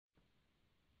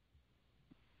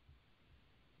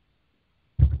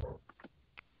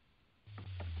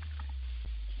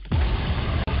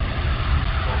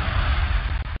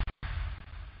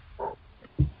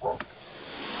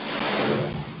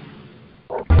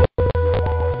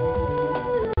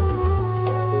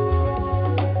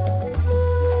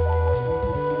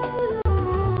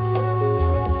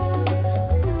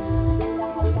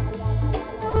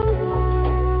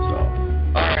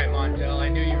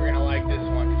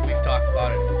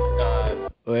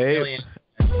Wait.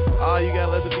 Oh, you gotta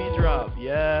let the beat drop.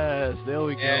 Yes, there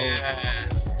we go.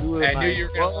 Do it, I knew you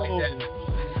were gonna like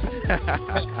that.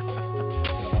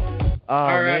 Oh,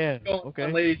 all right, man.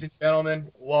 Okay. Ladies and gentlemen,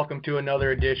 welcome to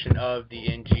another edition of the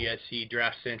NGSC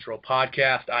Draft Central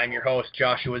podcast. I'm your host,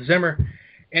 Joshua Zimmer,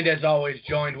 and as always,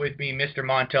 joined with me, Mr.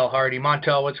 Montel Hardy.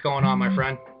 Montel, what's going on, my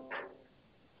friend?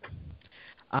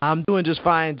 I'm doing just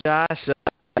fine, Josh.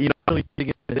 Really to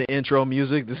get into the intro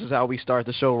music. This is how we start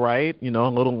the show, right? A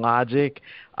little logic.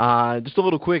 Just a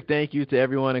little quick thank you to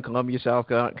everyone in Columbia, South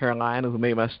Carolina, who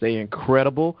made my stay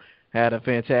incredible. Had a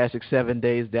fantastic 7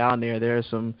 days down there. There's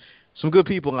some good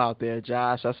people out there,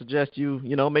 Josh. I suggest you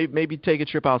maybe take a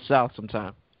trip out south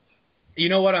sometime. You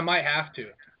know what? I might have to.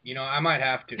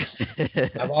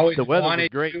 I've always the weather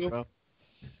wanted was great, to. Bro.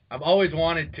 I've always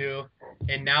wanted to,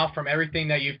 and now from everything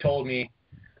that you've told me,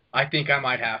 I think I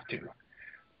might have to.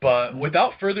 But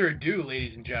without further ado,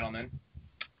 ladies and gentlemen,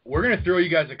 we're going to throw you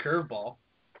guys a curveball.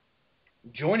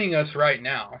 Joining us right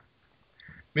now,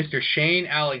 Mr. Shane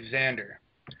Alexander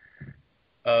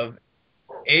of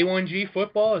A1G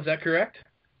Football. Is that correct?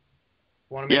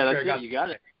 You got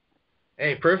it.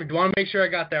 Hey, perfect. Want to make sure I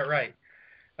got that right.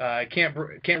 I can't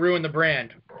ruin the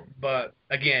brand. But,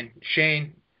 again,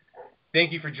 Shane,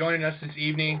 thank you for joining us this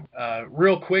evening.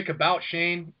 Real quick about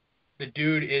Shane, the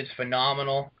dude is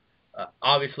phenomenal.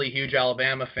 Obviously, huge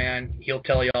Alabama fan. He'll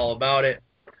tell you all about it.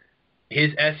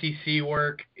 His SEC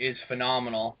work is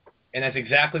phenomenal, and that's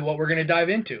exactly what we're going to dive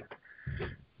into.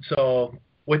 So,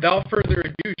 without further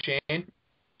ado, Shane,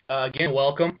 again,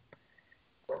 welcome.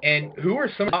 And who are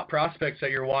some top prospects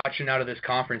that you're watching out of this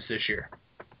conference this year?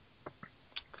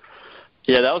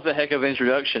 Yeah, that was a heck of an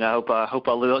introduction. I hope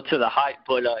I live up to the hype,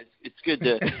 but it's good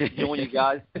to join you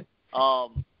guys.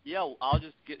 I'll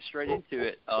just get straight into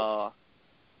it.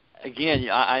 Again,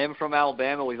 I am from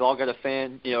Alabama. We've all got a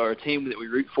fan, or a team that we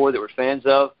root for that we're fans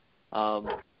of. I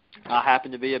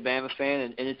happen to be a Bama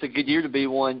fan, and it's a good year to be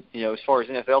one, as far as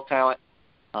NFL talent.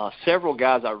 Several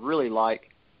guys I really like.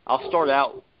 I'll start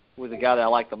out with the guy that I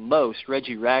like the most,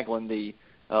 Reggie Ragland, the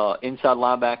inside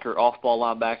linebacker, off-ball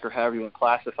linebacker, however you want to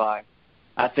classify him.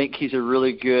 I think he's a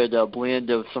really good blend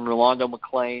of some Rolando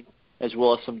McClain as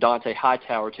well as some Dante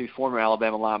Hightower, two former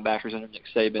Alabama linebackers under Nick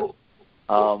Saban.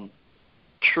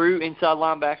 True inside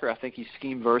linebacker. I think he's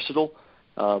scheme versatile,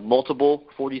 multiple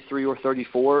 43 or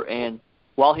 34. And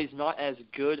while he's not as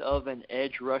good of an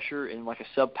edge rusher in like a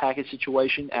sub-package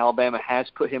situation, Alabama has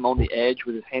put him on the edge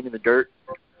with his hand in the dirt.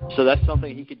 So that's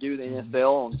something he could do in the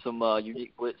NFL on some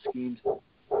unique blitz schemes.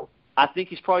 I think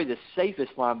he's probably the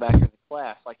safest linebacker in the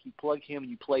class. Like, you plug him and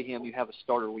you play him, you have a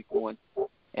starter week one.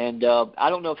 And I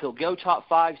don't know if he'll go top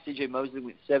 5. C.J. Mosley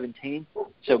went 17,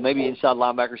 so maybe inside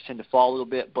linebackers tend to fall a little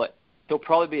bit, but he'll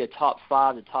probably be a top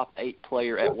 5 to top 8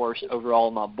 player at worst overall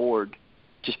on my board,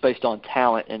 just based on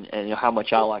talent and how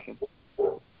much I like him.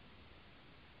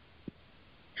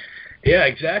 Yeah,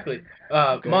 exactly.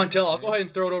 Montel, I'll go ahead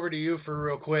and throw it over to you for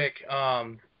real quick.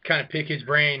 Kind of pick his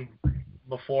brain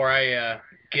before I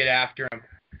get after him.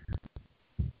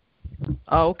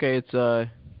 Oh, okay.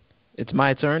 It's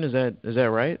my turn. Is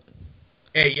that right?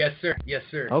 Hey, yes, sir.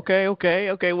 Okay.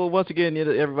 Well, once again,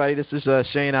 everybody, this is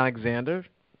Shane Alexander,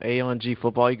 A1G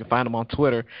Football. You can find him on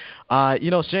Twitter.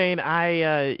 Shane,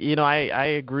 I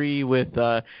agree with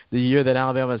the year that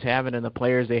Alabama is having and the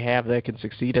players they have that can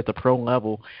succeed at the pro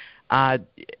level.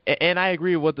 And I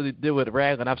agree with what they did with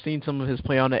Ragland. I've seen some of his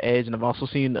play on the edge, and I've also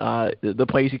seen the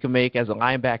plays he can make as a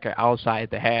linebacker outside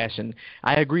the hash. And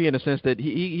I agree in the sense that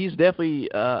he's definitely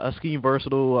a scheme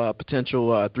versatile potential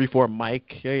 3-4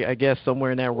 Mike, I guess,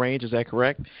 somewhere in that range. Is that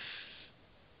correct?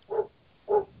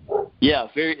 Yeah,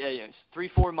 very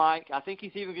 3-4 Mike. I think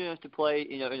he's even good enough to play,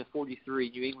 in a 43.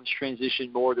 New England's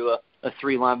transitioned more to a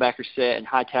 3 linebacker set, and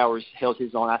Hightower's held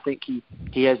his own. I think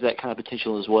he has that kind of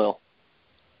potential as well.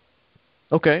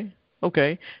 Okay.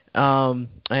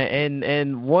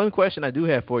 And one question I do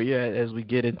have for you as we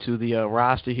get into the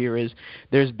roster here is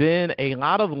there's been a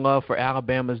lot of love for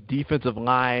Alabama's defensive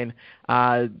line.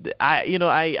 I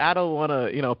don't want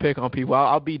to pick on people.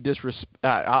 I'll be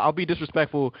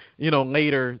disrespectful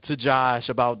later to Josh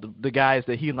about the guys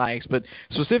that he likes, but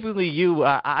specifically you,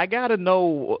 I gotta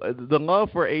know the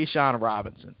love for A'Shawn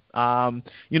Robinson.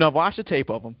 I've watched the tape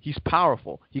of him. He's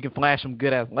powerful. He can flash some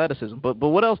good athleticism. But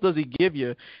what else does he give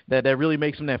you that really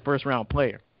makes him that first-round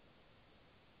player?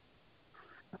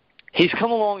 He's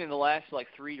come along in the last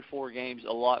 3 to 4 games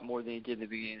a lot more than he did in the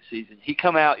beginning of the season. He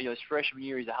come out, his freshman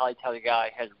year, he's a highly touted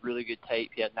guy, had really good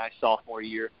tape. He had a nice sophomore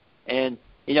year. And,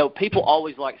 people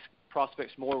always like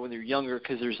prospects more when they're younger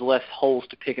because there's less holes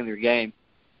to pick in their game.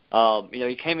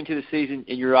 He came into the season,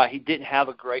 and you're right, he didn't have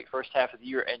a great first half of the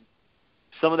year. And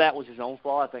some of that was his own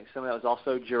fault. I think some of that was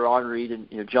also Jerron Reed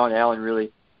and John Allen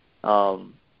really.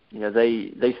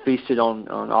 They feasted on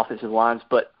offensive lines,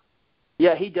 but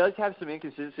yeah, he does have some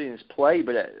inconsistency in his play.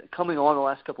 But coming on the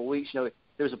last couple of weeks, there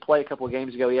was a play a couple of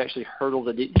games ago. He actually hurdled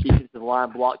the defensive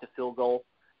line, blocked a field goal.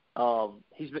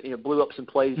 He's blew up some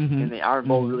plays in the Iron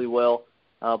Bowl really well.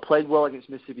 Played well against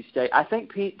Mississippi State. I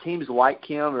think teams like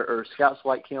him or scouts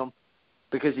like him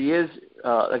because he is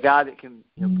a guy that can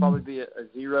probably be a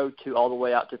 0 to all the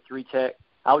way out to 3 tech.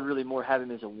 I would really more have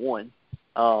him as a 1.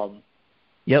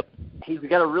 Yep. He's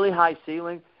got a really high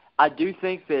ceiling. I do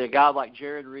think that a guy like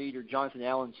Jared Reed or Jonathan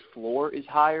Allen's floor is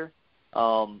higher.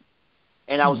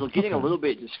 And I was getting a little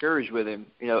bit discouraged with him,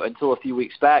 until a few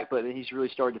weeks back, but then he's really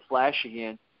started to flash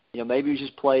again. Maybe he was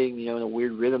just playing, in a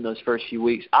weird rhythm those first few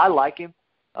weeks. I like him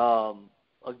a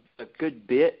good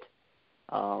bit.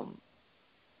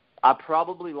 I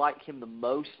probably like him the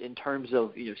most in terms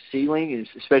of, ceiling,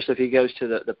 especially if he goes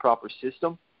to the proper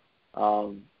system.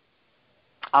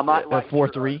 I might like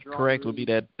 4-3, correct, would be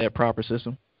that proper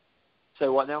system. Say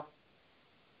what now?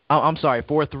 I'm sorry,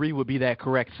 4-3 would be that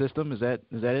correct system. Is that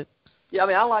it? Yeah, I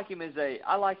mean, I like him as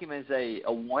a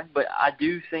 1, but I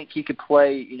do think he could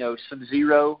play, some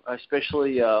 0,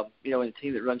 especially, in a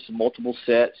team that runs some multiple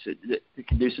sets that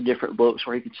can do some different looks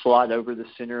where he could slide over the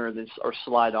center or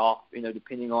slide off,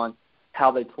 depending on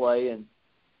how they play. And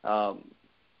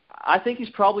I think he's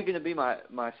probably going to be my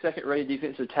second-rated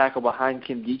defensive tackle behind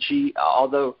Kim Dichie,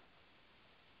 although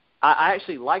I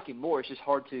actually like him more. It's just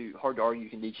hard to argue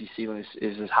Kim Dichie's ceiling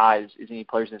is as high as any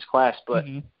players in this class. But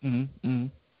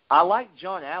I like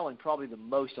John Allen probably the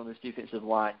most on this defensive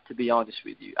line, to be honest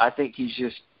with you. I think he's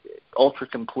just ultra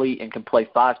complete and can play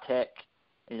 5 tech,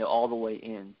 all the way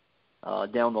in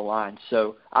down the line.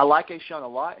 So I like A'Shawn a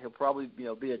lot. He'll probably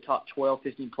be a top 12,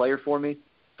 15 player for me,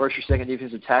 first or second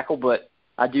defensive tackle. But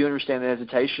I do understand the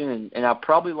hesitation, and I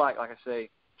probably like I say,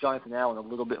 Jonathan Allen a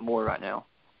little bit more right now.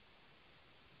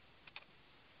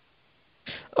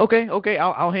 Okay.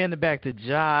 I'll hand it back to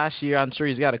Josh here. I'm sure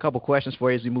he's got a couple questions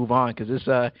for you as we move on. Because this,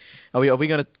 are we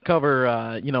going to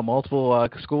cover multiple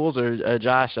schools or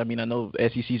Josh? I mean, I know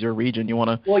SEC's your region. You want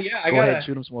to go ahead and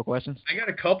shoot him some more questions? I got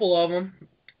a couple of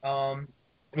them.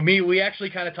 We actually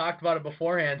kind of talked about it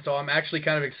beforehand, so I'm actually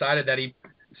kind of excited that he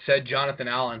said Jonathan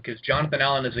Allen, because Jonathan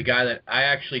Allen is a guy that I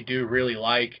actually do really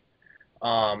like.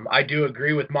 I do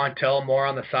agree with Montel more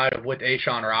on the side of with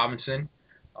A'Shawn Robinson.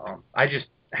 I just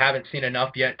haven't seen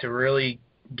enough yet to really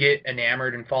get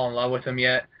enamored and fall in love with him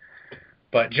yet.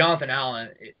 But Jonathan Allen,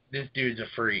 this dude's a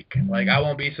freak. Like, I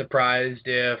won't be surprised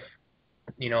if,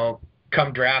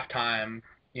 come draft time,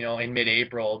 in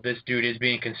mid-April, this dude is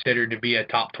being considered to be a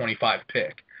top 25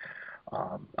 pick.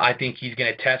 I think he's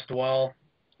going to test well,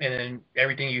 and then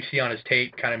everything you see on his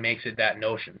tape kind of makes it that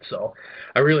notion. So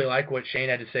I really like what Shane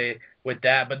had to say with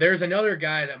that. But there's another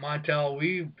guy that Montel,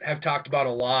 we have talked about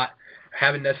a lot,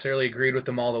 haven't necessarily agreed with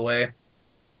him all the way,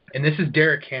 and this is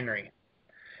Derrick Henry.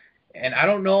 And I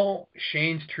don't know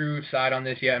Shane's true side on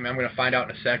this yet. I mean, I'm going to find out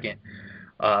in a second.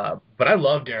 But I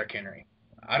love Derrick Henry.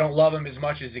 I don't love him as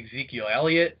much as Ezekiel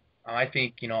Elliott. I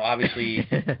think, obviously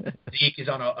Zeke is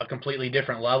on a completely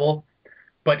different level.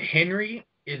 But Henry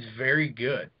is very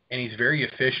good, and he's very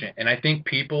efficient. And I think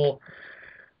people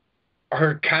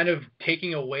are kind of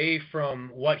taking away from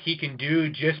what he can do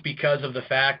just because of the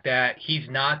fact that he's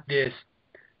not this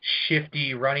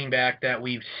shifty running back that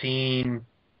we've seen,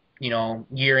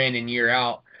 year in and year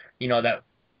out,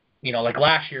 like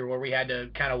last year where we had to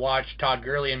kind of watch Todd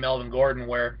Gurley and Melvin Gordon,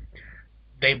 where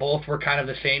they both were kind of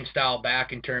the same style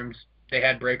back in terms they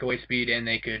had breakaway speed and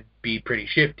they could be pretty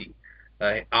shifty.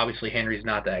 Obviously Henry's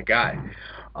not that guy.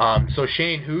 So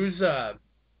Shane,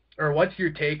 what's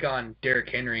your take on Derrick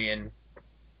Henry, and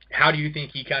how do you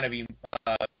think he kind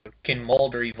of can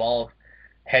mold or evolve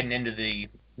heading into the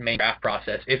main draft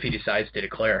process if he decides to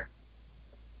declare?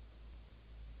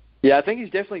 Yeah, I think he's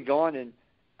definitely gone, and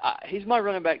he's my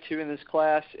running back 2 in this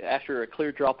class after a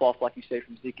clear drop-off, like you say,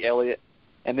 from Zeke Elliott.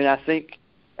 And then I think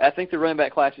the running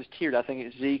back class is tiered. I think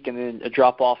it's Zeke and then a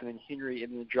drop-off, and then Henry,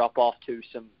 and then a drop-off to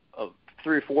some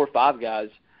 3 or 4 or 5 guys.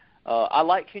 I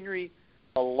like Henry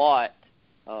a lot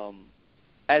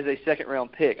as a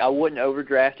second-round pick. I wouldn't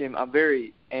overdraft him. I'm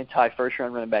very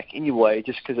anti-first-round running back anyway,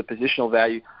 just because of positional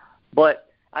value. But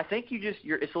I think it's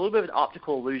a little bit of an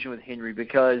optical illusion with Henry,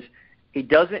 because he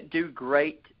doesn't do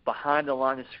great behind the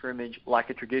line of scrimmage like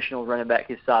a traditional running back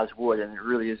his size would, and it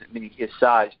really isn't many his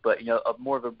size, but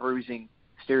more of a bruising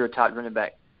stereotype running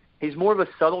back. He's more of a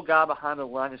subtle guy behind the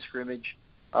line of scrimmage,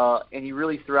 and he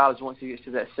really thrives once he gets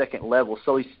to that second level.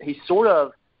 So he's sort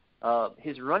of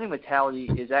his running mentality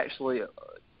is actually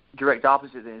direct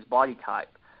opposite than his body type.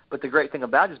 But the great thing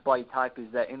about his body type is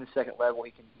that in the second level,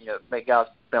 he can, make guys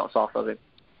bounce off of him.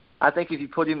 I think if you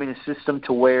put him in a system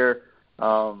to where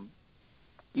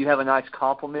you have a nice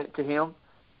complement to him,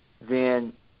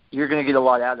 then you're going to get a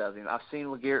lot out of him. I've seen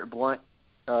LeGarrette Blount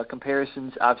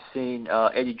comparisons. I've seen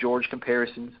Eddie George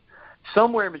comparisons.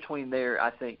 Somewhere in between there,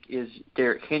 I think, is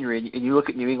Derrick Henry. And you look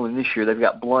at New England this year, they've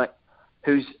got Blount,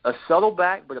 who's a subtle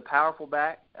back but a powerful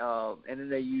back, and then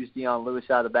they use Deion Lewis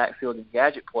out of the backfield in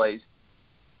gadget plays.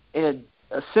 In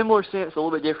a similar sense, a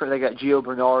little bit different, they got Gio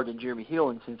Bernard and Jeremy Hill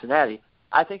in Cincinnati.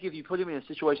 I think if you put him in a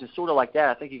situation sort of like that,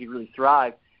 I think he could really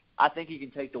thrive. I think he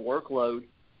can take the workload.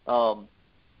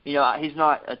 He's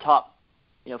not a top,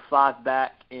 5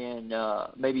 back in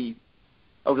maybe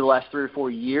over the last 3 or 4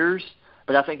 years,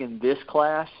 but I think in this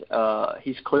class,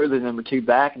 he's clearly the number 2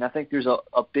 back, and I think there's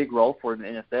a big role for him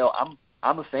in the NFL.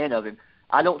 I'm a fan of him.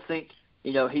 I don't think,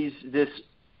 he's this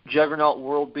juggernaut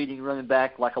world-beating running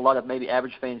back like a lot of maybe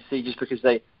average fans see just because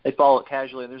they follow it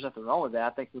casually, and there's nothing wrong with that. I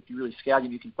think if you really scout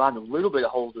him, you can find a little bit of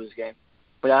holes to his game.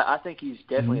 But I think he's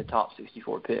definitely a top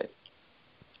 64 pick.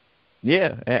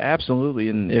 Yeah, absolutely.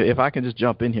 And if I can just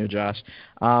jump in here, Josh.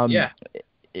 Yeah.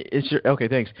 Okay,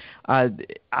 thanks.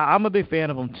 I'm a big fan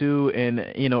of him too, and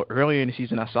earlier in the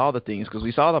season I saw the things because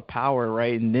we saw the power,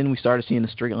 right, and then we started seeing the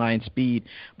straight line speed.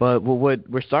 But what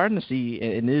we're starting to see,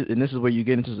 and this is where you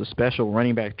get into the special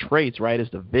running back traits, right, is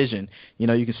the vision. You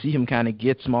can see him kind of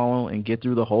get small and get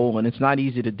through the hole, and it's not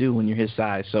easy to do when you're his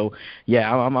size. So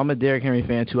yeah, I'm a Derrick Henry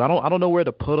fan too. I don't know where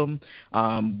to put him.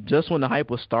 Just when the hype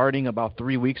was starting about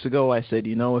 3 weeks ago, I said,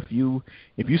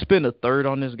 if you spend a third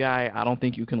on this guy, I don't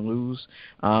think you can lose.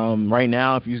 Right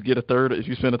now, if you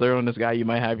spend a third on this guy, you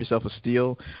might have yourself a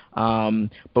steal.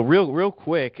 But real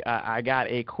quick, I got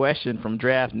a question from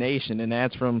Draft Nation, and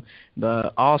that's from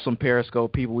the awesome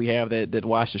Periscope people we have that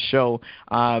watch the show.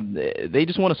 They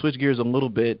just want to switch gears a little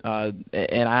bit,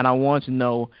 and I want to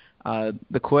know.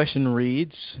 The question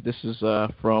reads, this is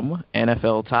from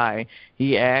NFL Ty.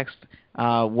 He asked,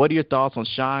 what are your thoughts on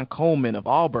Sean Coleman of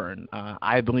Auburn?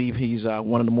 I believe he's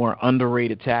one of the more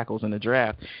underrated tackles in the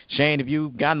draft. Shane, have you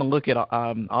gotten a look at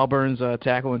Auburn's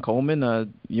tackle in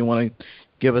Coleman? You want to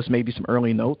give us maybe some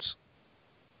early notes?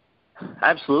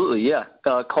 Absolutely, yeah.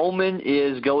 Coleman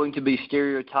is going to be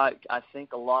stereotyped, I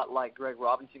think, a lot like Greg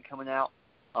Robinson coming out.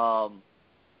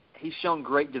 He's shown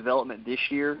great development this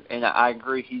year, and I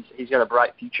agree he's got a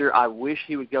bright future. I wish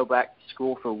he would go back to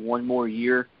school for one more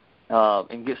year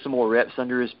and get some more reps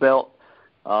under his belt.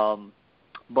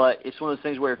 But it's one of those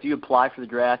things where if you apply for the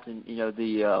draft and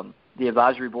the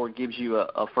advisory board gives you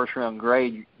a first-round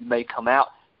grade, you may come out.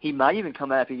 He might even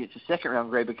come out if he gets a second-round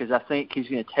grade because I think he's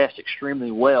going to test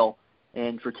extremely well.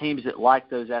 And for teams that like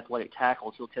those athletic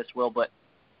tackles, he'll test well. But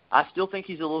I still think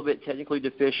he's a little bit technically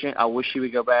deficient. I wish he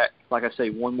would go back, like I say,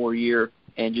 one more year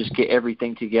and just get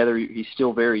everything together. He's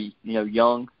still very,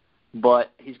 young,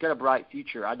 but he's got a bright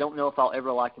future. I don't know if I'll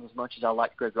ever like him as much as I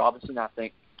like Greg Robinson. I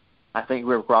think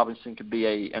Greg Robinson could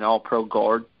be an all-pro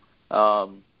guard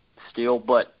still,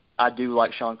 but I do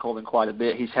like Sean Coleman quite a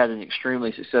bit. He's had an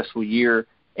extremely successful year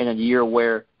in a year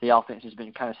where the offense has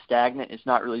been kind of stagnant. It's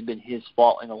not really been his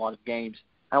fault in a lot of games.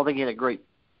 I don't think he had a great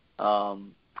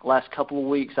last couple of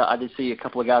weeks. I did see a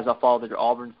couple of guys I follow that are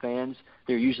Auburn fans.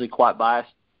 They're usually quite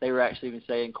biased. They were actually even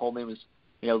saying Coleman was,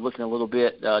 looking a little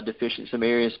bit deficient in some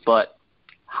areas, but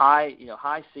high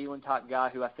ceiling type guy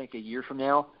who I think a year from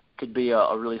now could be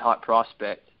a really hot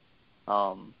prospect.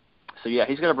 So yeah,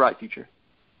 he's got a bright future.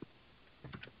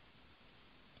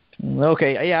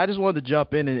 Okay, yeah, I just wanted to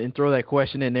jump in and throw that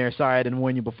question in there. Sorry I didn't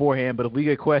warn you beforehand, but if we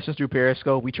get questions through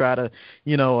Periscope, we try to,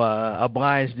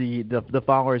 oblige the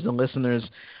followers and listeners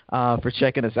for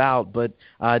checking us out. But,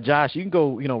 Josh, you can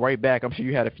go, right back. I'm sure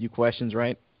you had a few questions,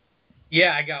 right?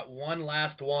 Yeah, I got one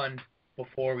last one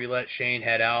before we let Shane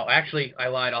head out. Actually, I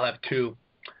lied. I'll have two.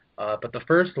 But the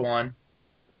first one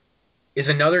is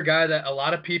another guy that a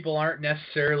lot of people aren't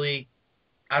necessarily,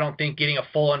 I don't think, getting a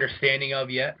full understanding of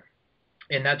yet.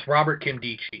 And that's Robert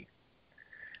Kimdichie.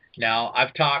 Now,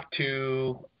 I've talked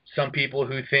to some people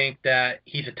who think that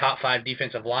he's a top 5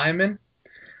 defensive lineman.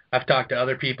 I've talked to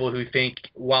other people who think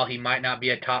while he might not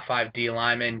be a top 5 D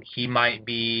lineman, he might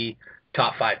be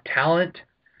top 5 talent.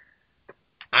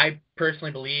 I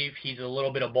personally believe he's a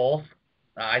little bit of both.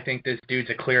 I think this dude's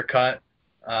a clear-cut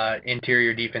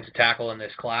interior defensive tackle in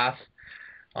this class.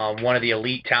 One of the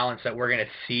elite talents that we're going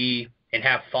to see and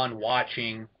have fun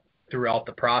watching throughout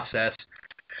the process.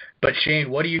 But Shane,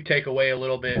 what do you take away a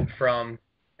little bit from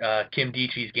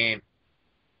Kimdichie's game?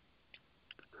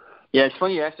 Yeah, it's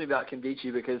funny you asked me about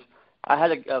Kimdichie because I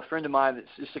had a friend of mine that's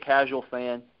just a casual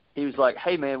fan. He was like,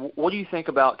 hey, man, what do you think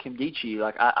about Kimdichie?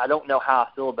 Like, I don't know how I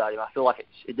feel about him. I feel like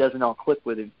it doesn't all click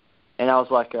with him. and I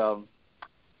was like,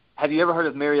 have you ever heard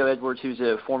of Mario Edwards, who's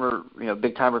a former,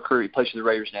 big-time recruit? He plays for the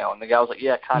Raiders now. And the guy was like,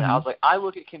 yeah, kind of. I was like, I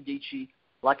look at Kimdichie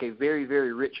like a very,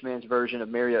 very rich man's version of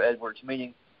Mario Edwards,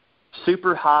 meaning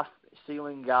super high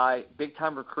ceiling guy,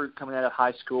 big-time recruit coming out of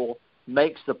high school,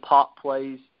 makes the pop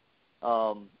plays,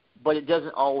 but it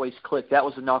doesn't always click. That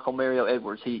was the knock on Mario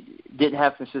Edwards. He didn't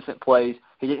have consistent plays.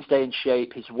 He didn't stay in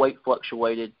shape. His weight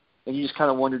fluctuated. And you just kind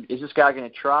of wondered, is this guy going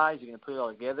to try? Is he going to put it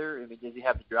all together? I mean, does he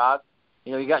have the drive?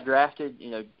 He got drafted,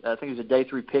 I think he was a day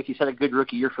 3 pick. He's had a good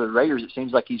rookie year for the Raiders. It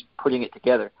seems like he's putting it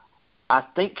together. I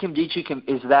think Kimdichie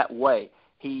is that way.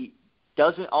 He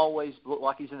doesn't always look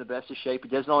like he's in the best of shape. He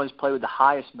doesn't always play with the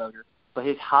highest motor, but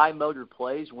his high motor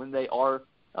plays when they are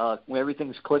when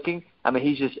everything's clicking, I mean,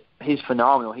 he's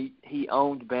phenomenal. He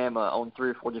owned Bama on 3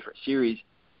 or 4 different series.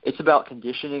 It's about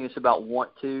conditioning. It's about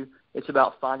want to. It's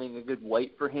about finding a good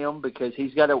weight for him because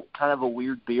he's got a kind of a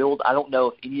weird build. I don't know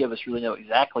if any of us really know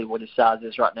exactly what his size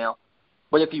is right now.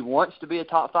 But if he wants to be a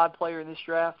top 5 player in this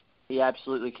draft, he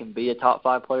absolutely can be a top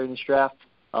 5 player in this draft.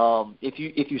 If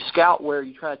you scout where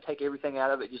you try to take everything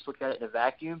out of it, just look at it in a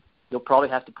vacuum, you'll probably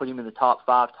have to put him in the top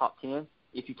 5, top 10.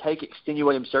 If you take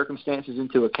extenuating circumstances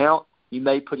into account, you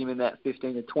may put him in that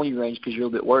 15 to 20 range because you're a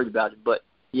little bit worried about him. But,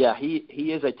 yeah, he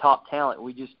is a top talent.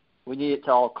 We need it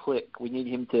to all click. We need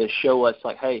him to show us,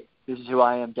 like, hey, this is who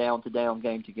I am down to down,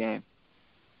 game to game.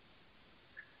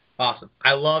 Awesome.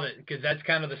 I love it because that's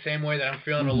kind of the same way that I'm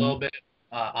feeling a little bit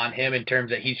on him in terms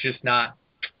that he's just not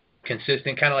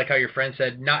consistent, kind of like how your friend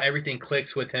said, not everything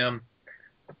clicks with him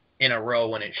in a row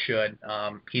when it should.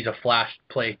 He's a flash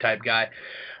play type guy.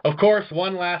 Of course,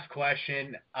 one last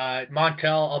question.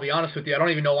 Montel, I'll be honest with you, I don't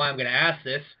even know why I'm going to ask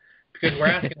this because we're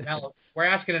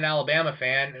asking an Alabama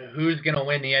fan who's going to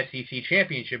win the SEC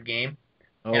championship game,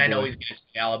 and I know he's going to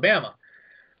say Alabama.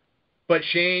 But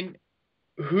Shane,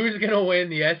 who's going to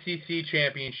win the SEC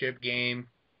championship game,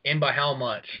 and by how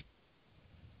much?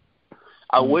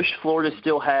 I wish Florida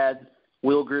still had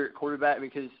Will Grier at quarterback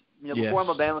because before I'm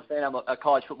a Bama fan, I'm a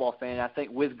college football fan. I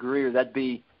think with Grier, it'd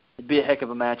be a heck of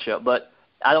a matchup. But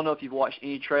I don't know if you've watched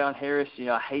any Trayon Harris.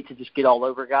 I hate to just get all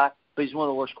over a guy, but he's one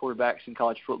of the worst quarterbacks in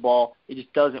college football. It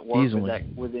just doesn't work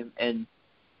with him. And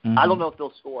I don't know if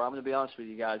they'll score. I'm going to be honest with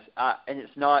you guys. And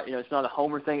it's not, it's not a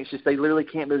homer thing. It's just they literally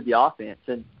can't move the offense.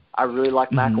 And I really like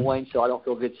McElwain, so I don't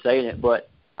feel good saying it. But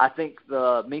I think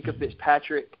the Minka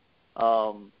Fitzpatrick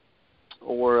or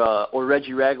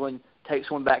Reggie Ragland takes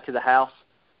one back to the house.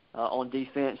 On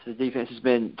defense. The defense has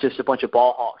been just a bunch of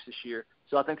ball hawks this year.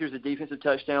 So I think there's a defensive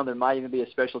touchdown. There might even be a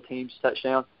special teams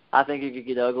touchdown. I think it could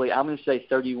get ugly. I'm going to say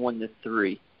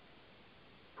 31-3.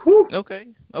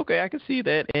 Okay, I can see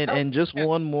that. And just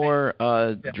one more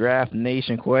Draft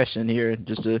Nation question here,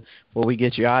 just before we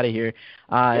get you out of here.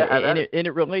 And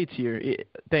it relates here.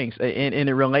 Thanks. And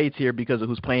it relates here because of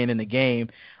who's playing in the game.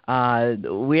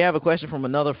 We have a question from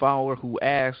another follower who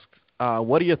asks,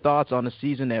 what are your thoughts on the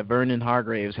season that Vernon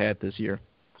Hargreaves had this year?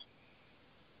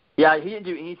 Yeah, he didn't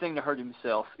do anything to hurt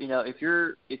himself. If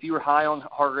you were high on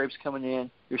Hargreaves coming in,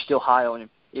 you're still high on him.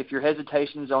 If your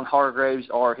hesitations on Hargreaves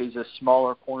are he's a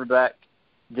smaller cornerback,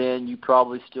 then you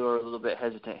probably still are a little bit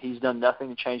hesitant. He's done nothing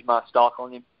to change my stock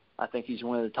on him. I think he's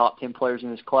one of the top 10 players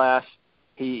in his class.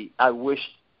 I wish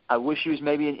he was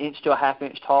maybe an inch to a half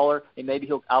inch taller, and maybe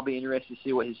I'll be interested to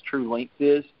see what his true length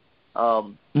is.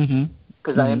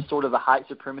 Because I am sort of a height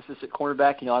supremacist at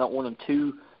cornerback. I don't want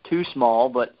him too small,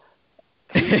 but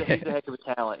he's a heck of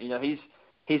a talent.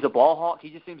 He's a ball hawk. He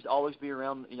just seems to always be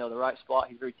around the right spot.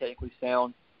 He's very technically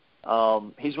sound.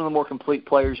 He's one of the more complete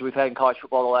players we've had in college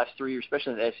football the last 3 years,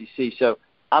 especially in the SEC. So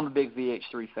I'm a big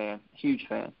VH3 fan, huge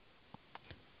fan.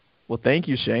 Well, thank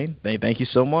you, Shane. Thank you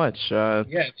so much. Thank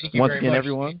you once very again, much.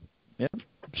 everyone. Yep,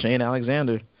 Shane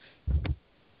Alexander.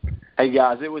 Hey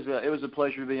guys, it was a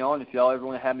pleasure to be on. If y'all ever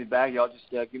want to have me back, y'all just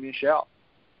give me a shout.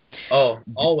 Oh,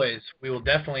 always. We will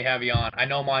definitely have you on. I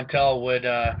know Montel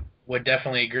would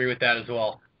definitely agree with that as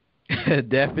well.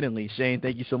 Definitely, Shane.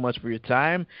 Thank you so much for your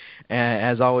time. And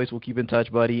as always, we'll keep in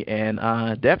touch, buddy. And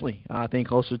definitely, I think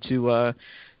closer to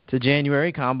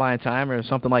January, combine time or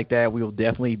something like that, we will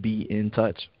definitely be in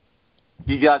touch.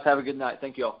 You guys have a good night.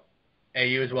 Thank you all. Hey,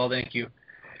 you as well. Thank you.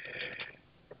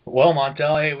 Well,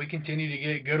 Montel, hey, we continue to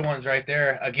get good ones right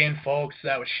there. Again, folks,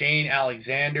 that was Shane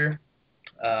Alexander.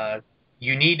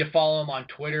 You need to follow him on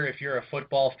Twitter if you're a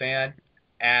football fan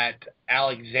at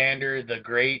Alexander the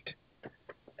Great.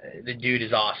 The dude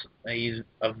is awesome. He's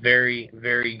a very,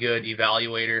 very good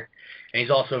evaluator, and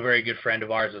he's also a very good friend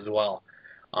of ours as well.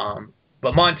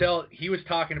 But Montel, he was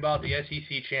talking about the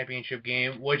SEC championship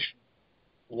game, which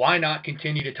why not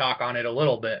continue to talk on it a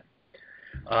little bit?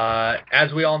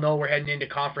 As we all know, we're heading into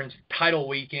conference title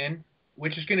weekend,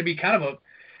 which is going to be kind of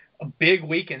a big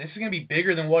weekend. This is going to be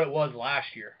bigger than what it was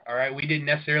last year. All right, we didn't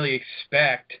necessarily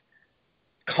expect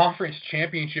conference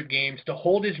championship games to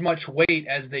hold as much weight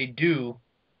as they do,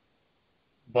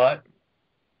 but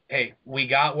hey, we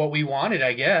got what we wanted,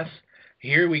 I guess.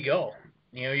 Here we go.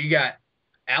 You got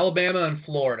Alabama and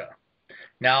Florida.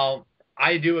 Now,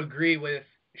 I do agree with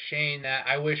Shane that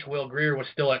I wish Will Grier was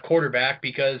still at quarterback,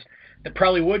 because it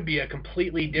probably would be a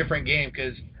completely different game,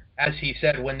 because, as he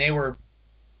said, when they were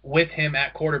with him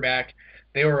at quarterback,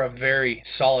 they were a very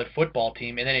solid football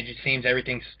team, and then it just seems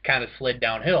everything's kind of slid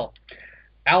downhill.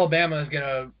 Alabama is going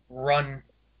to run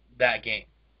that game.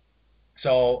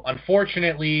 So,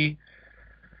 unfortunately,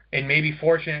 and maybe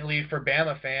fortunately for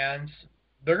Bama fans,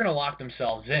 they're going to lock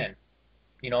themselves in.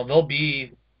 They'll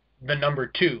be the number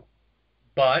 2.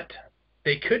 But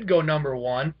they could go number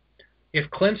 1 if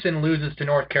Clemson loses to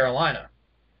North Carolina.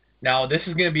 Now, this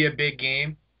is going to be a big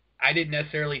game. I didn't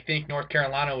necessarily think North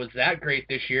Carolina was that great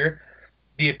this year.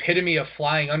 The epitome of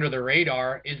flying under the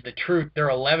radar is the truth. They're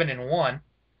 11-1.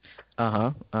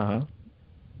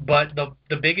 But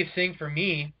the biggest thing for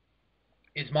me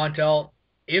is, Montel,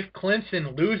 if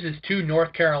Clemson loses to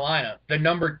North Carolina, the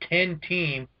number 10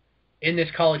 team in this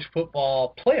college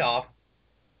football playoff,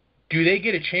 do they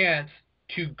get a chance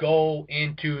to go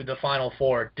into the Final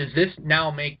Four? Does this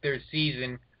now make their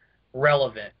season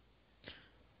relevant?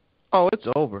 Oh, it's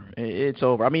over. It's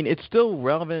over. I mean, it's still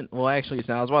relevant. Well, actually, it's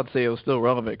not. I was about to say it was still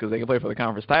relevant because they can play for the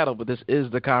conference title, but this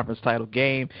is the conference title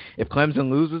game. If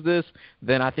Clemson loses this,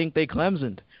 then I think they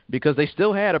Clemsoned, because they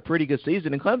still had a pretty good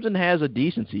season, and Clemson has a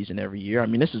decent season every year. I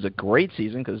mean, this is a great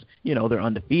season because, they're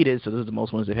undefeated, so this is the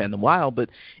most ones they've had in a while. But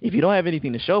if you don't have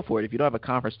anything to show for it, if you don't have a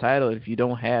conference title, if you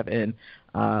don't have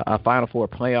a Final Four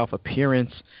playoff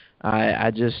appearance,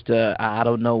 I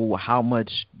don't know how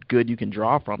much good you can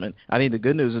draw from it. I think the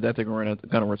good news is that they're going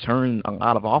to return a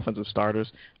lot of offensive starters,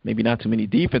 maybe not too many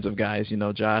defensive guys.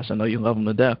 Josh, I know you love them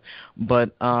to death,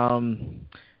 but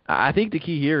I think the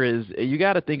key here is you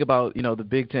got to think about the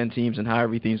Big Ten teams and how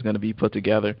everything's going to be put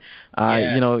together.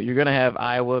 You're going to have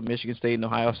Iowa, Michigan State, and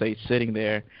Ohio State sitting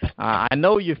there. I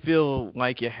know you feel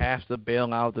like you have to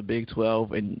bail out the Big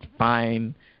 12, and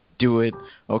fine, do it,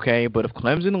 okay? But if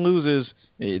Clemson loses,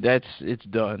 it's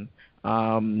done.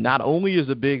 Not only is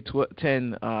the Big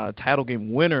Ten title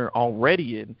game winner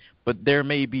already in, but there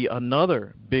may be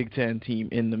another Big Ten team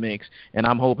in the mix, and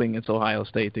I'm hoping it's Ohio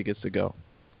State that gets to go.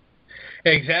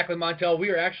 Exactly, Montel. We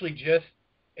were actually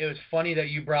it was funny that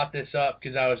you brought this up,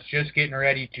 because I was just getting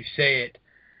ready to say it.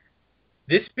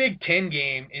 This Big Ten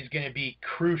game is going to be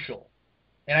crucial.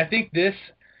 And I think this,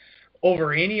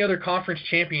 over any other conference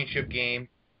championship game,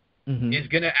 is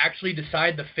going to actually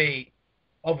decide the fate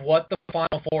of what the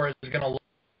Final Four is going to look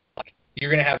like. You're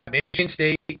going to have Michigan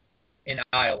State and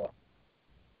Iowa.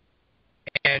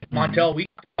 And, Montel, we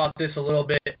talked about this a little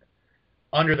bit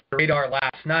under the radar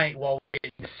last night while we were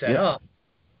getting set up.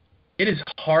 It is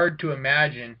hard to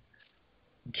imagine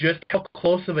just how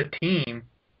close of a team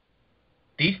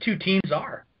these two teams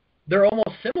are. They're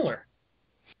almost similar.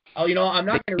 I'm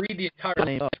not going to read the entire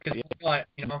thing because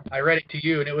I read it to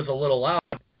you and it was a little loud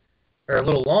or a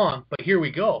little long, but here we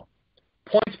go.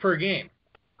 Points per game.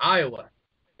 Iowa,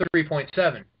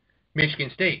 30.7.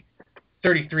 Michigan State,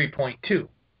 33.2.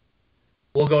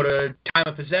 We'll go to time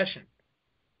of possession.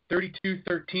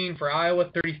 32-13 for Iowa,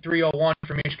 33-01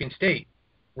 for Michigan State.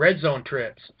 Red zone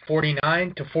trips,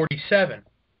 49 to 47.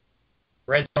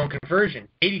 Red zone conversion,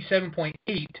 87.8,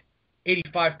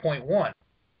 85.1.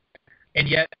 And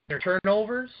yet their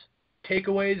turnovers,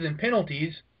 takeaways, and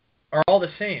penalties are all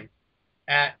the same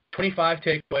at 25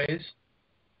 takeaways,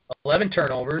 11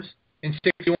 turnovers, and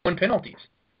 61 penalties.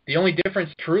 The only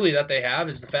difference truly that they have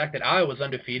is the fact that Iowa's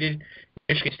undefeated,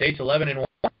 Michigan State's 11-1.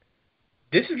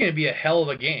 This is going to be a hell of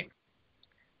a game.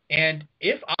 And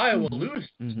if Iowa loses,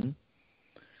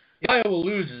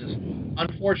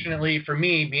 unfortunately for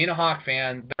me, being a Hawk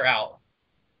fan, they're out.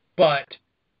 But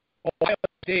Ohio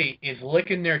State is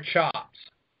licking their chops,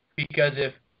 because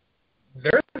if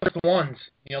they're the ones,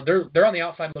 they're on the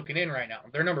outside looking in right now.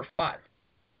 They're number 5.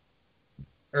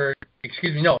 Or,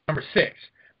 number 6.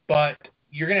 But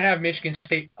you're going to have Michigan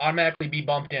State automatically be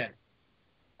bumped in.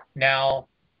 Now,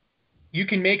 you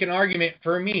can make an argument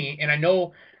for me, and I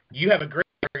know you have a great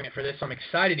argument for this, so I'm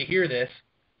excited to hear this.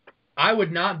 I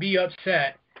would not be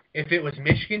upset if it was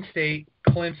Michigan State,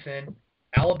 Clemson,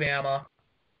 Alabama,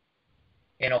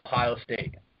 and Ohio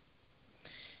State.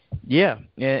 Yeah,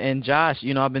 and Josh,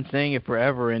 I've been saying it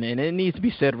forever, and it needs to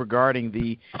be said regarding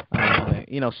the,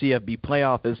 CFB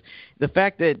playoff, is the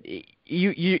fact that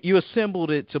you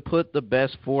assembled it to put the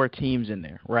best 4 teams in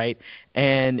there, right?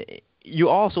 And you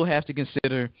also have to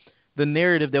consider the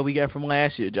narrative that we got from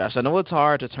last year, Josh. I know it's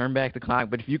hard to turn back the clock,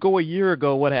 but if you go a year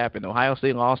ago, what happened? Ohio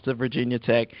State lost to Virginia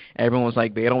Tech. Everyone's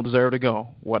like, they don't deserve to go.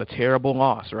 What a terrible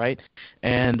loss, right?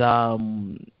 And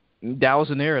that was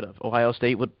the narrative. Ohio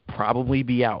State would probably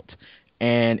be out.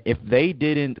 And if they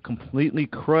didn't completely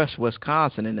crush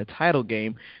Wisconsin in the title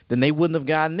game, then they wouldn't have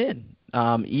gotten in.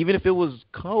 Even if it was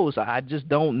close, I just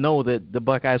don't know that the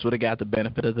Buckeyes would have got the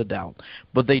benefit of the doubt.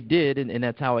 But they did, and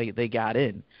that's how they got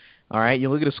in. All right, you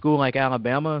look at a school like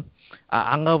Alabama,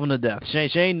 I love them to death.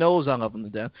 Shane knows I love them to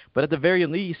death. But at the very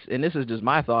least, and this is just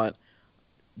my thought,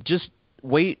 just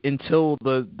wait until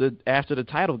the after the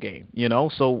title game, you know?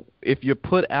 So if you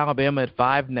put Alabama at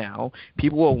 5 now,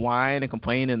 people will whine and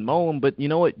complain and moan, but you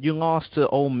know what? You lost to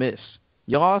Ole Miss.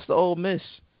 You lost to Ole Miss.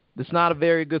 It's not a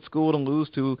very good school to lose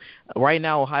to. Right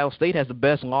now, Ohio State has the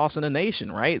best loss in the nation,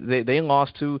 right? They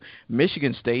lost to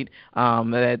Michigan State,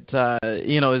 that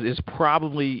is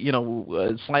probably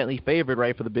slightly favored,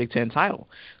 right, for the Big Ten title.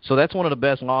 So that's one of the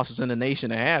best losses in the nation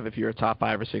to have if you're a top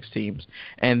 5 or 6 teams.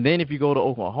 And then if you go to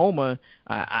Oklahoma,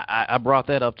 I brought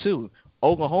that up too.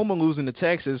 Oklahoma losing to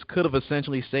Texas could have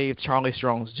essentially saved Charlie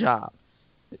Strong's job.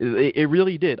 It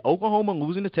really did. Oklahoma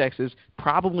losing to Texas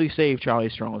probably saved Charlie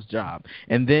Strong's job.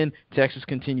 And then Texas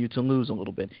continued to lose a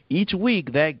little bit. Each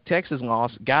week, that Texas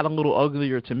loss got a little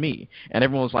uglier to me. And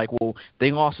everyone's like, well,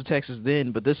 they lost to Texas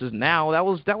then, but this is now. That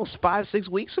was 5-6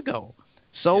 weeks ago.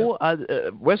 So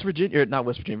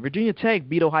Virginia Tech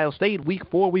beat Ohio State week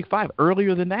 4, week 5,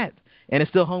 earlier than that. And it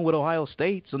still hung with Ohio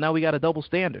State, so now we got a double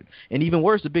standard. And even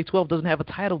worse, the Big 12 doesn't have a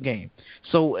title game.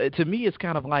 So to me, it's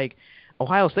kind of like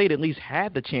Ohio State at least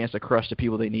had the chance to crush the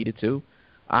people they needed to.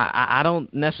 I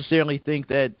don't necessarily think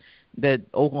that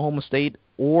Oklahoma State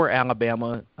or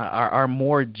Alabama are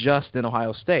more just than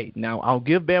Ohio State. Now, I'll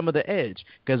give Bama the edge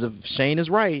because if Shane is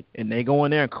right and they go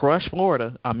in there and crush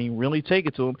Florida, I mean really take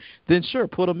it to them, then sure,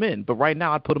 put them in. But right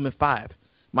now I'd put them at 5.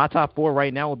 My top 4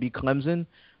 right now would be Clemson,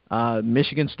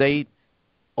 Michigan State,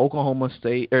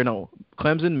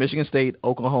 Clemson, Michigan State,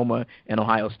 Oklahoma, and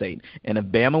Ohio State. And if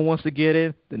Bama wants to get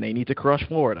in, then they need to crush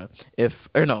Florida. Did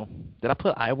I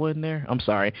put Iowa in there? I'm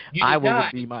sorry. Iowa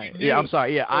would be mine. Yeah, I'm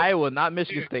sorry. Yeah, Iowa, not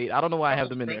Michigan State. I don't know why I have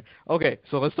them in there. Okay,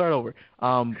 so let's start over.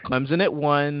 Clemson at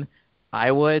 1,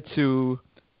 Iowa at 2,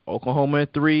 Oklahoma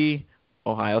at 3,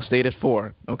 Ohio State at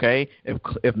 4, okay?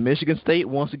 If Michigan State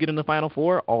wants to get in the Final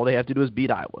Four, all they have to do is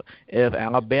beat Iowa. If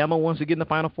Alabama wants to get in the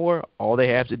Final Four, all they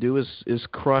have to do is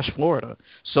crush Florida.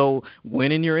 So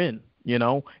winning, you're in, you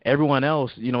know? Everyone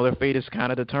else, their fate is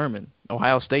kind of determined.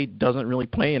 Ohio State doesn't really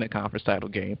play in a conference title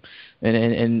game,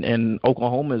 and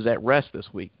Oklahoma is at rest this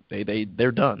week.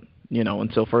 They're done,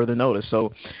 until further notice.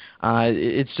 So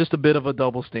it's just a bit of a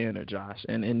double standard, Josh,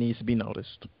 and it needs to be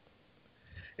noticed.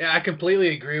 Yeah, I completely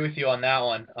agree with you on that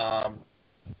one.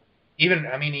 Even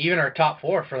our top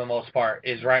 4 for the most part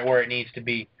is right where it needs to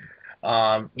be.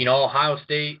 Ohio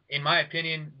State, in my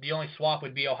opinion, the only swap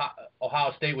would be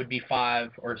Ohio State would be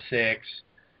 5 or 6,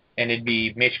 and it'd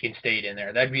be Michigan State in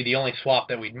there. That'd be the only swap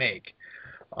that we'd make.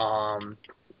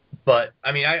 But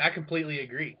I completely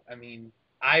agree.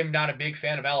 I'm not a big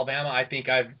fan of Alabama. I think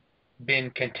I've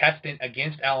been contestant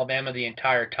against Alabama the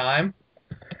entire time.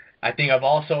 I think I've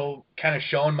also kind of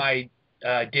shown my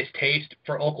distaste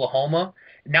for Oklahoma,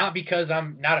 not because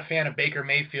I'm not a fan of Baker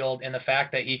Mayfield and the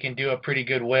fact that he can do a pretty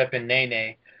good whip and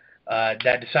nay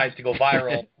that decides to go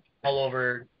viral all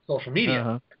over social media.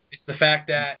 Uh-huh. It's the fact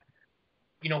that,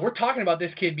 we're talking about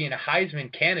this kid being a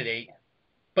Heisman candidate,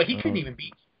 but he couldn't even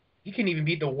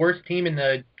beat the worst team in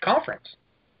the conference.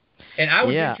 And I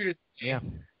would venture to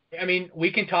say,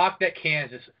 we can talk that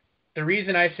Kansas. The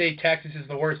reason I say Texas is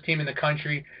the worst team in the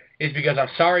country is because I'm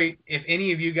sorry if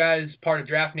any of you guys, part of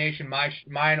Draft Nation,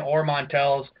 mine or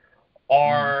Montel's,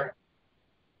 are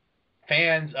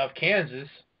fans of Kansas.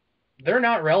 They're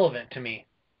not relevant to me.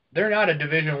 They're not a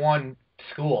Division I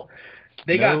school.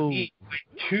 They got beat by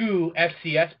 2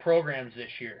 FCS programs this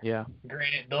year. Yeah.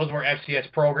 Granted, those were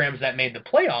FCS programs that made the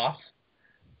playoffs,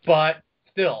 but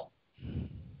still,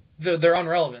 they're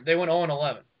irrelevant. They went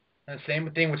 0-11. And the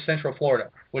same thing with Central Florida,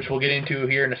 which we'll get into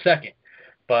here in a second.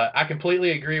 But I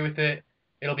completely agree with it.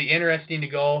 It'll be interesting to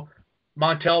go.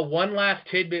 Montel, one last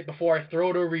tidbit before I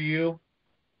throw it over you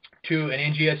to an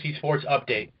NGSC Sports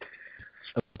update.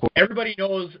 Everybody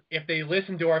knows, if they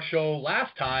listened to our show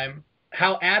last time,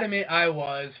 how adamant I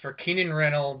was for Keenan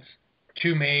Reynolds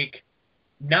to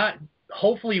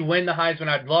hopefully win the Heisman.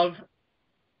 I'd love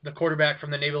the quarterback from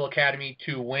the Naval Academy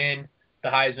to win the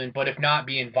Heisman, but if not,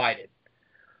 be invited.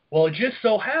 Well, it just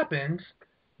so happens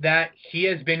that he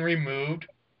has been removed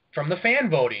from the fan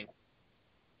voting.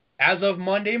 As of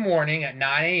Monday morning at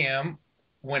 9 a.m.,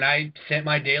 when I sent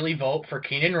my daily vote for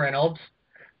Keenan Reynolds,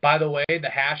 By the way, the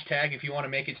hashtag, if you want to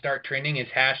make it start trending, is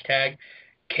hashtag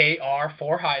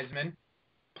KR4Heisman.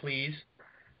 Please.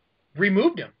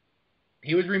 Removed him.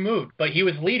 He was removed, but he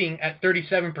was leading at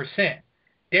 37%.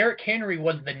 Derrick Henry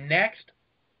was the next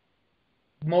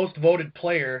most voted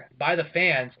player by the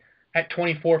fans at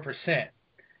 24%.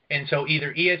 And so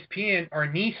either ESPN or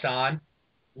Nissan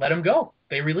let him go.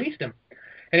 They released him.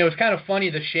 And it was kind of funny,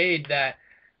 the shade that,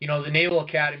 the Naval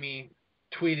Academy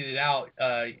tweeted it out,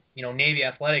 Navy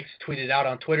Athletics tweeted it out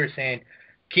on Twitter saying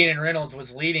Keenan Reynolds was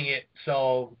leading it,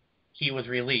 so he was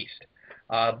released.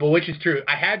 But which is true.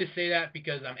 I had to say that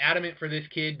because I'm adamant for this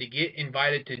kid to get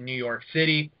invited to New York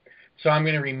City. So I'm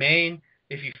going to remain.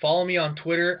 If you follow me on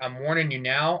Twitter, I'm warning you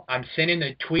now. I'm sending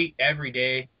a tweet every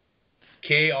day,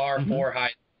 KR4Heisman.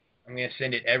 I'm going to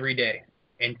send it every day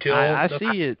until I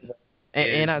see it.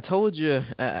 And I told you,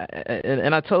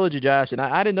 Josh, and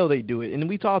I didn't know they'd do it. And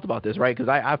we talked about this, right? Because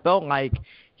I felt like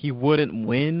he wouldn't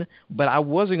win, but I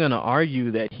wasn't going to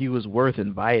argue that he was worth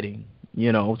inviting,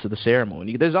 to the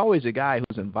ceremony. There's always a guy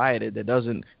who's invited that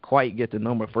doesn't quite get the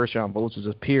number of first-round votes as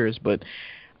his peers. But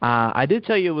I did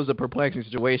tell you it was a perplexing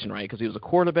situation, right? Because he was a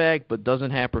quarterback but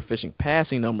doesn't have proficient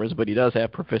passing numbers, but he does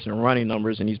have proficient running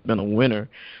numbers, and he's been a winner.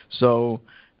 So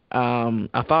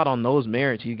I thought on those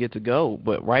merits he'd get to go,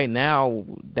 but right now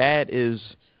that's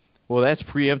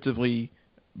preemptively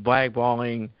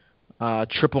blackballing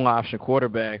triple option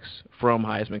quarterbacks from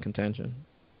Heisman contention.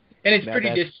 And it's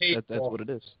pretty distasteful. That's what it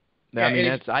is.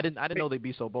 Yeah, I didn't know they'd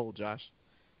be so bold, Josh.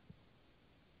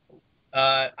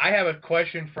 I have a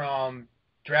question from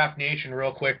Draft Nation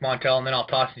real quick, Montel, and then I'll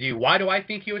toss it to you. Why do I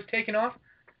think he was taken off?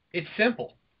 It's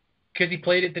simple. Because he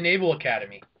played at the Naval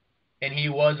Academy, and he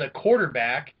was a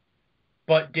quarterback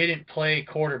but didn't play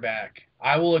quarterback.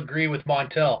 I will agree with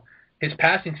Montel. His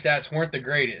passing stats weren't the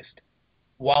greatest.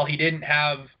 While he didn't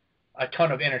have a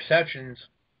ton of interceptions,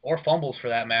 or fumbles for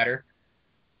that matter,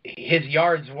 his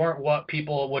yards weren't what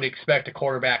people would expect a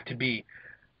quarterback to be.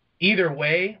 Either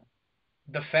way,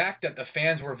 the fact that the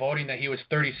fans were voting that he was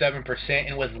 37%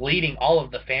 and was leading all of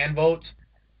the fan votes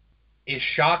is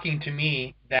shocking to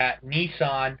me that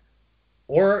Nissan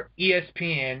or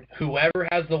ESPN, whoever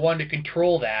has the one to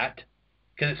control that,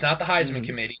 because it's not the Heisman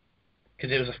committee,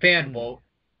 because it was a fan vote,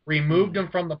 removed him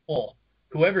from the poll.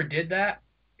 Whoever did that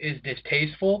is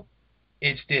distasteful,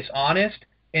 it's dishonest,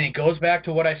 and it goes back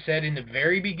to what I said in the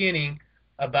very beginning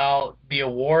about the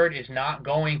award is not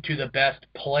going to the best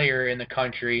player in the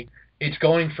country. It's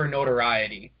going for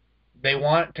notoriety. They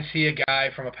want to see a guy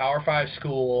from a Power 5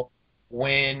 school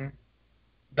win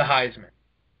the Heisman.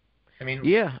 I mean,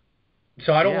 yeah.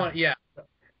 So I don't want,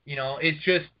 it's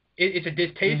just, it's a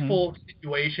distasteful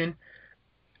situation,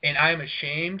 and I'm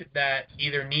ashamed that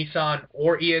either Nissan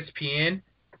or ESPN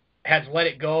has let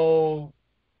it go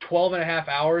 12 and a half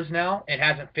hours now and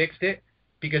hasn't fixed it,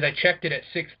 because I checked it at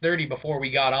 6:30 before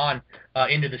we got on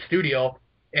into the studio,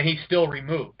 and he's still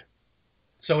removed.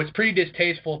 So it's pretty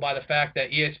distasteful by the fact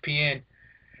that ESPN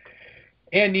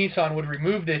and Nissan would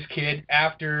remove this kid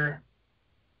after,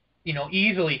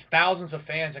 easily thousands of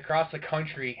fans across the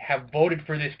country have voted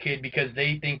for this kid because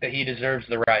they think that he deserves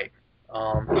the right.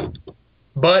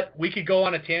 But we could go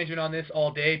on a tangent on this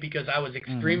all day because I was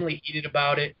extremely heated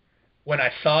about it when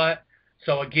I saw it.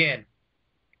 So again,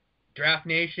 Draft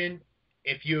Nation,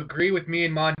 if you agree with me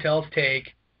and Montel's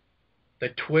take, the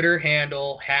Twitter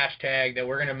handle hashtag that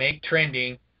we're going to make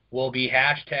trending will be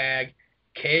hashtag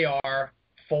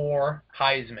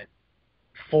KR4Heisman.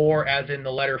 4 as in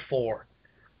the letter 4.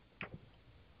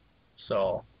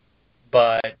 So,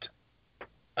 but,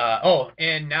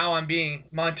 and now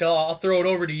Montel, I'll throw it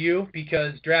over to you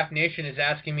because Draft Nation is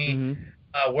asking me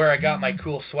where I got my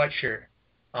cool sweatshirt.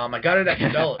 I got it at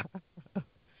Cabela's.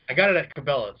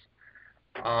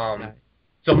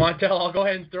 So, Montel, I'll go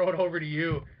ahead and throw it over to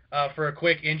you for a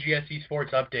quick NGSC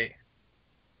Sports update.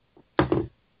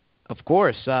 Of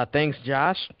course. Thanks,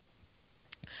 Josh.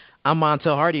 I'm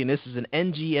Montel Hardy, and this is an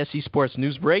NGSC Sports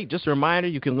News Break. Just a reminder,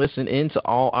 you can listen in to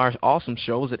all our awesome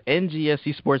shows at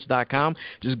ngscsports.com.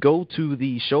 Just go to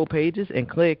the show pages and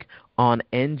click on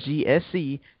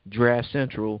NGSC Draft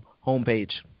Central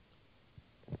homepage.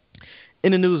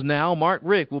 In the news now, Mark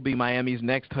Richt will be Miami's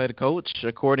next head coach,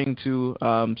 according to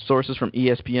sources from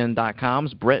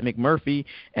ESPN.com's Brett McMurphy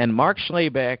and Mark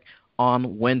Schlabach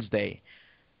on Wednesday.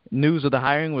 News of the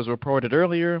hiring was reported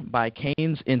earlier by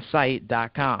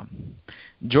CanesInsight.com.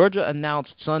 Georgia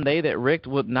announced Sunday that Richt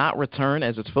would not return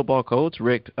as its football coach.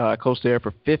 Richt coached there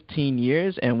for 15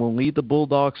 years and will lead the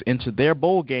Bulldogs into their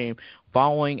bowl game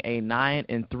following a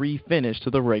 9-3 finish to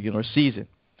the regular season.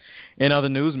 In other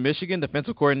news, Michigan Wolverines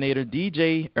defensive coordinator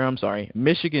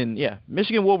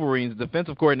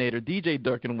DJ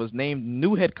Durkin was named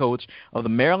new head coach of the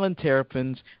Maryland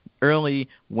Terrapins early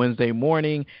Wednesday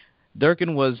morning.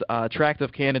 Durkin was an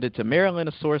attractive candidate to Maryland,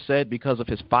 a source said, because of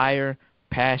his fire,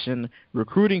 passion,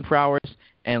 recruiting prowess,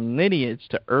 and lineage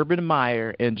to Urban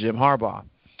Meyer and Jim Harbaugh.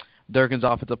 Durkin's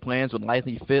offensive plans would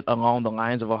likely fit along the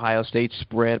lines of Ohio State's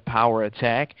spread power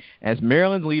attack, as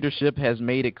Maryland's leadership has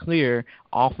made it clear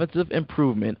offensive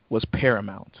improvement was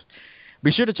paramount.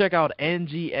 Be sure to check out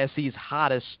NGSC's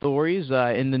hottest stories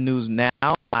in the news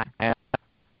now. I have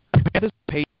this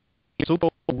page Super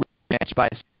Bowl rematch by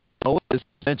is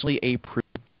essentially a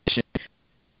prediction.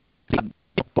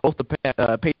 Both the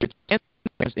Patriots and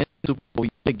in Super Bowl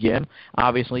again.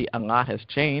 Obviously, a lot has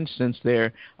changed since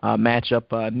their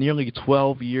matchup nearly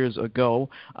 12 years ago.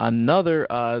 Another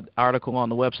article on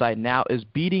the website now is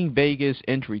Beating Vegas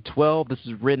Entry 12. This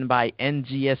is written by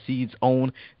NGSC's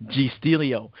own G.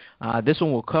 Stelio. This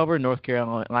one will cover North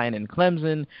Carolina and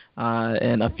Clemson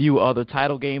and a few other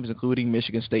title games, including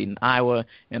Michigan State and Iowa,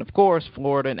 and, of course,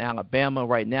 Florida and Alabama.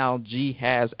 Right now, G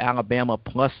has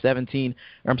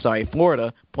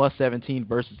Florida plus 17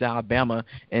 versus Alabama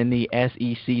in the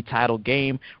SEC title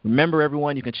game. Remember,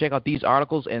 everyone, you can check out these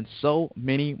articles and so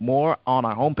many more on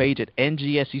our homepage at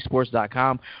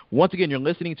ngscsports.com. Once again, you're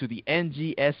listening to the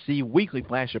NGSC Weekly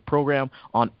Flagship program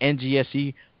on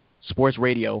NGSC Sports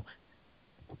Radio.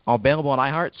 Available on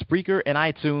iHeart, Spreaker, and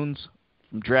iTunes.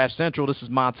 From Draft Central, this is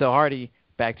Montel Hardy.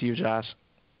 Back to you, Josh.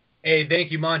 Hey,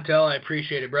 thank you, Montel. I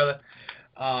appreciate it, brother.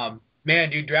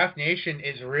 Man, dude, Draft Nation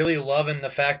is really loving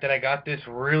the fact that I got this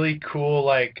really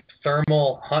cool,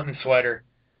 thermal hunting sweater.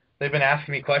 They've been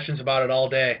asking me questions about it all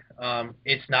day.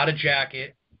 It's not a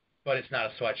jacket, but it's not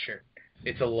a sweatshirt.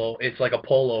 It's like a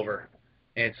pullover,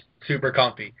 and it's super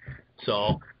comfy.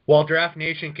 So while Draft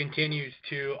Nation continues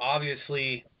to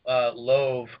obviously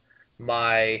loathe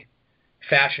my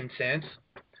fashion sense,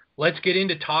 let's get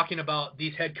into talking about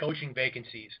these head coaching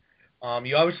vacancies.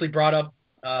 You obviously brought up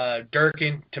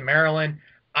Durkin to Maryland.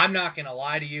 I'm not going to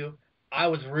lie to you. I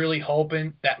was really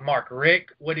hoping that Mark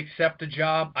Richt would accept the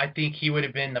job. I think he would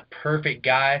have been the perfect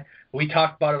guy. We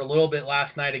talked about it a little bit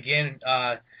last night again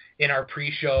in our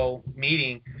pre-show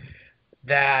meeting.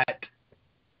 That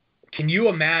can you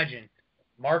imagine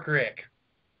Mark Richt,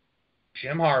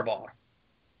 Jim Harbaugh,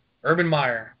 Urban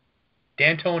Meyer,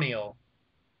 D'Antonio,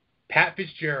 Pat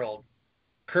Fitzgerald,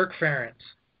 Kirk Ferentz,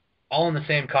 all in the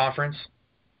same conference?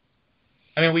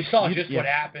 I mean, we saw what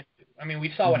happened. I mean,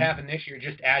 we saw what happened this year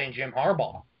just adding Jim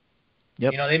Harbaugh.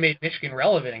 Yep. They made Michigan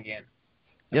relevant again.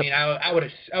 I mean, I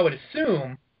would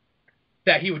assume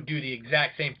that he would do the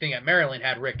exact same thing at Maryland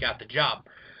had Rick got the job.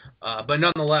 But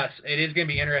nonetheless, it is going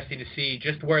to be interesting to see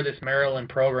just where this Maryland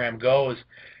program goes,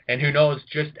 and who knows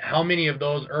just how many of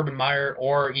those Urban Meyer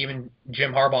or even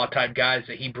Jim Harbaugh type guys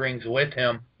that he brings with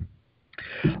him.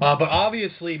 But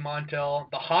obviously, Montel,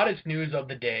 the hottest news of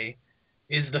the day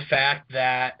is the fact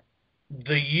that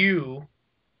the U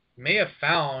may have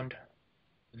found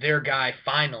their guy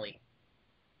finally.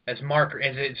 As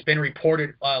it's been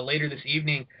reported later this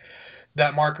evening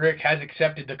that Mark Richt has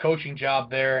accepted the coaching job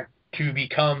there to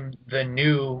become the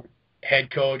new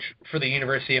head coach for the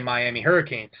University of Miami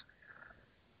Hurricanes.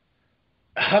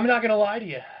 I'm not going to lie to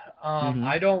you.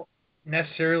 I don't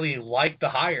necessarily like the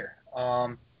hire.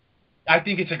 I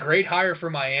think it's a great hire for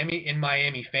Miami and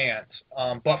Miami fans.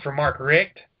 But for Mark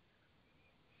Richt,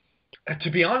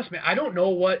 to be honest, man, I don't know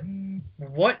what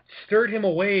stirred him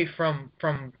away from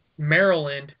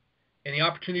Maryland and the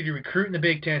opportunity to recruit in the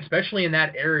Big Ten, especially in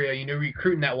that area,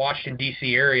 recruit in that Washington,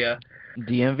 D.C. area,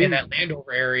 DMV. in that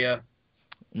Landover area.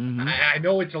 I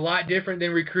know it's a lot different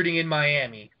than recruiting in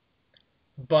Miami,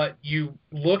 but you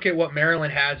look at what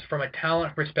Maryland has from a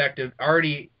talent perspective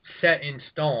already set in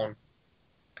stone.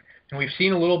 And we've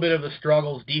seen a little bit of the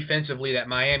struggles defensively that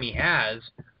Miami has,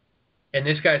 and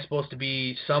this guy's supposed to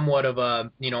be somewhat of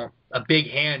a big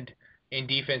hand in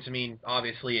defense. I mean,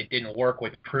 obviously it didn't work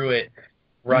with Pruitt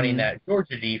running that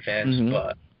Georgia defense,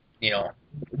 but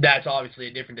that's obviously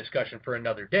a different discussion for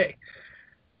another day.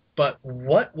 But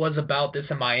what was about this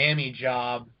Miami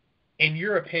job, in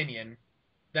your opinion,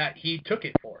 that he took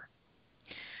it for?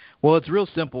 Well, it's real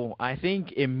simple. I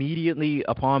think immediately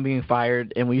upon being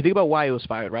fired, and when you think about why he was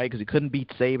fired, right, because he couldn't beat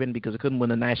Saban, because he couldn't win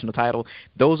the national title,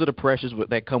 those are the pressures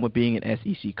that come with being an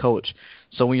SEC coach.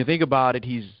 So when you think about it,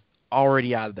 he's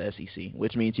already out of the SEC,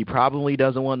 which means he probably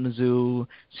doesn't want Mizzou.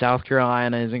 South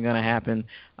Carolina isn't going to happen.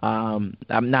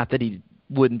 Not that he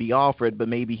wouldn't be offered, but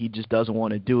maybe he just doesn't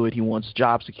want to do it. He wants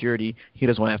job security. He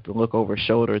doesn't want to have to look over his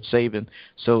shoulder at Saban.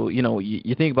 So,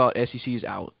 you think about SEC's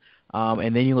out.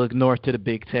 And then you look north to the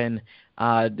Big Ten.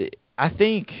 I I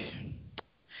think,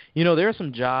 there are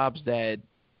some jobs that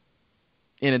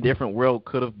in a different world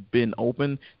could have been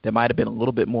open that might have been a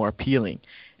little bit more appealing.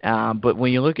 But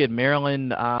when you look at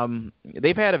Maryland,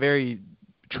 they've had a very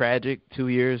tragic 2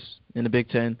 years in the Big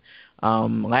Ten.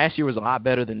 Last year was a lot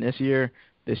better than this year.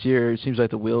 This year, it seems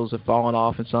like the wheels have fallen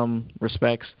off in some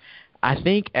respects. I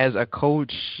think as a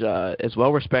coach, as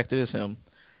well respected as him,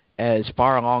 as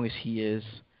far along as he is,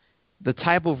 the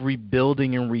type of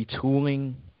rebuilding and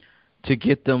retooling to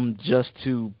get them just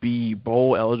to be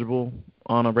bowl eligible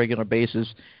on a regular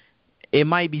basis, it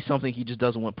might be something he just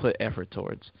doesn't want to put effort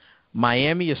towards.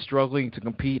 Miami is struggling to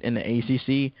compete in the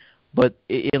ACC, but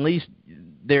at least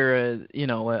they're a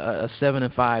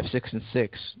 7-5,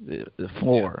 6-6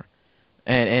 floor.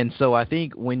 And so I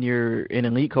think when you're an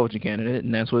elite coaching candidate,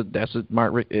 and that's what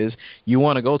Mark Richt is, you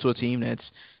want to go to a team that's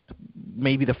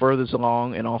maybe the furthest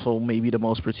along and also maybe the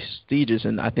most prestigious,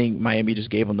 and I think Miami just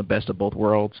gave him the best of both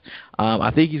worlds.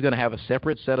 I think he's going to have a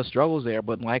separate set of struggles there,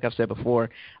 but like I've said before,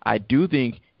 I do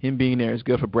think him being there is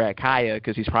good for Brad Kaya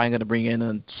because he's probably going to bring in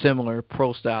a similar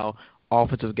pro-style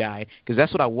offensive guy, because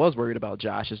that's what I was worried about,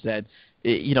 Josh, is that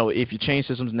if you change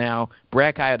systems now,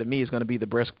 Brad Kaya to me is going to be the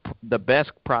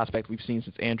best prospect we've seen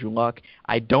since Andrew Luck.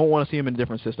 I don't want to see him in a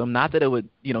different system. Not that it would,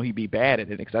 he'd be bad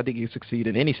at it, because I think he'd succeed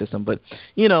in any system. But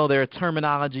their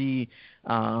terminology,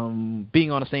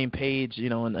 being on the same page,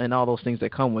 and all those things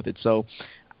that come with it. So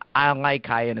I like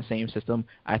Kaya in the same system.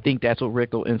 I think that's what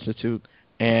Rick will institute,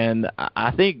 and I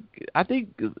think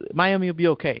Miami will be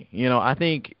okay. I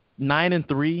think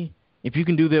 9-3. If you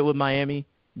can do that with Miami,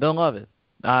 they'll love it.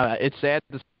 It's sad.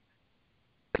 It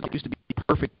used to be a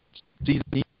perfect season,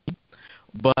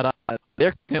 but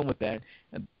they're content with that.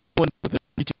 And with the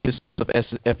features of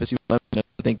FSU, I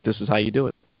think this is how you do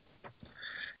it.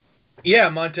 Yeah,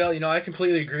 Montel, I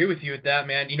completely agree with you with that,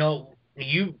 man.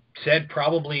 You said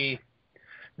probably,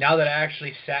 now that I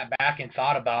actually sat back and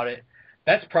thought about it,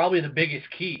 that's probably the biggest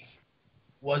key,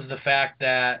 was the fact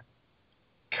that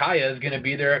Kaya is going to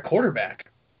be there at quarterback.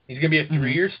 He's going to be a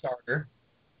 3-year starter.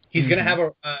 He's going to have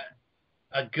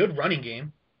a good running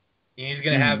game. He's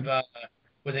going to have,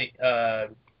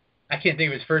 I can't think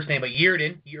of his first name, but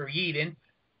Yeadon,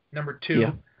 number 2.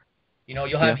 Yeah.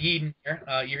 You'll have Yeadon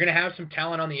there. You're going to have some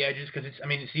talent on the edges because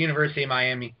it's the University of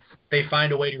Miami. They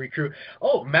find a way to recruit.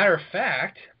 Oh, matter of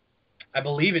fact, I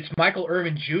believe it's Michael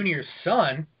Irvin Jr.'s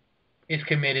son is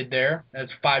committed there as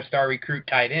 5-star recruit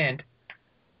tight end.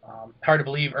 Hard to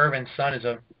believe Irvin's son is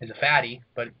a fatty,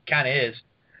 but it kind of is.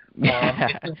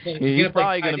 He's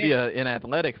probably going to be an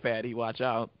athletic fatty. Watch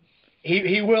out.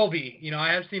 He will be.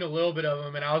 I have seen a little bit of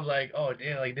him, and I was like, oh,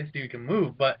 damn, like this dude can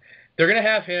move. But they're going to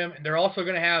have him, and they're also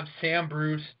going to have Sam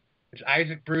Bruce, which is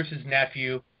Isaac Bruce's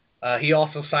nephew. He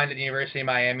also signed at the University of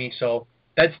Miami. So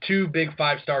that's 2 big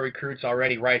 5-star recruits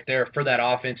already right there for that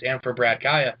offense and for Brad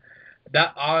Kaya.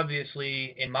 That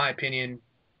obviously, in my opinion,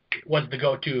 was the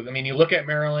go-to. You look at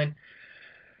Maryland,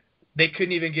 they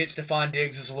couldn't even get Stephon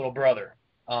Diggs' little brother.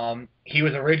 He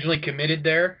was originally committed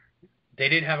there. They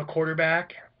didn't have a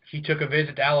quarterback. He took a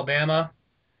visit to Alabama.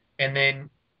 And then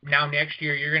now next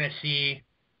year you're going to see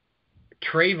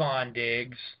Trayvon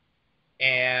Diggs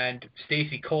and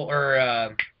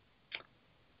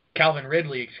Calvin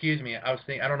Ridley, excuse me.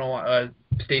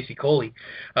 Stacy Coley.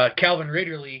 Calvin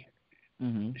Ridley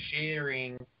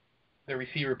sharing the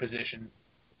receiver position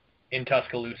in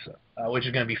Tuscaloosa, which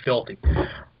is going to be filthy.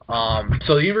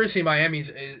 So the University of Miami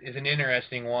is an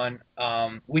interesting one.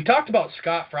 We talked about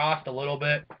Scott Frost a little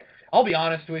bit. I'll be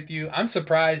honest with you. I'm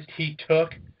surprised he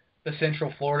took the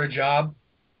Central Florida job,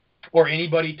 or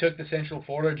anybody took the Central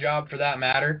Florida job for that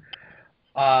matter.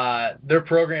 Their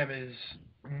program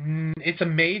it's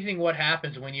amazing what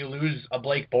happens when you lose a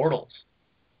Blake Bortles.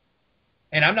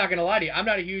 And I'm not going to lie to you, I'm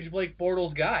not a huge Blake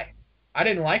Bortles guy. I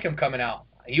didn't like him coming out.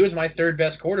 He was my 3rd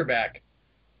best quarterback.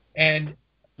 And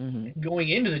going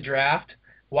into the draft,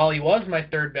 while he was my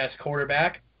 3rd best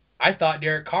quarterback, I thought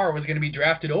Derek Carr was going to be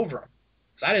drafted over him.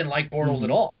 So I didn't like Bortles at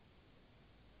all.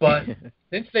 But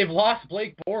since they've lost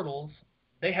Blake Bortles,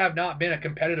 they have not been a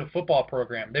competitive football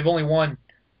program. They've only won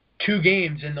 2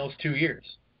 games in those 2 years.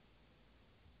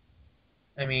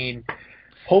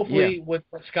 Hopefully with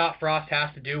what Scott Frost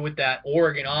has to do with that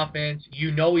Oregon offense, he's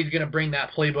going to bring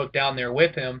that playbook down there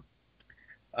with him.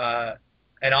 An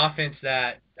offense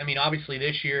that, obviously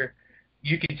this year,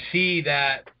 you could see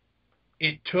that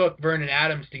it took Vernon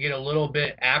Adams to get a little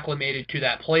bit acclimated to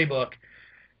that playbook.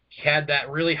 He had that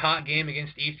really hot game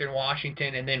against Eastern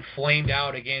Washington and then flamed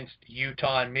out against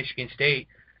Utah and Michigan State.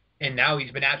 And now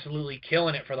he's been absolutely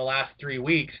killing it for the last 3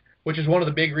 weeks, which is one of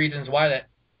the big reasons why that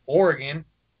Oregon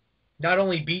not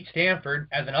only beat Stanford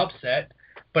as an upset,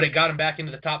 but it got them back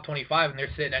into the top 25, and they're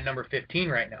sitting at number 15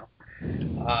 right now.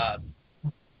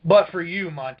 But for you,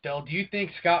 Montel, do you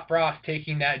think Scott Frost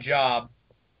taking that job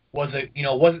was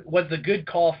a good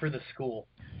call for the school?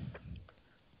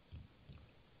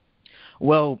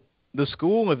 Well, the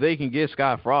school, if they can get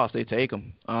Scott Frost, they take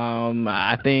him.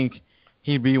 I think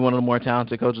he'd be one of the more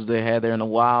talented coaches they had there in a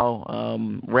while.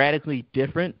 Radically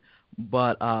different,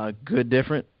 but good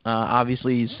different.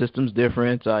 Obviously, his system's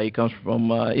different. He comes from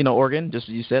Oregon, just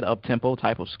as you said, up-tempo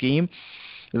type of scheme.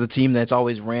 It's a team that's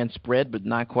always ran spread, but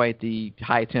not quite the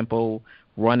high-tempo,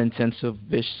 run-intensive,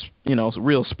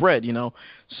 real spread,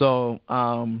 So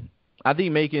I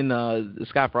think making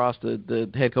Scott Frost the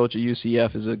head coach of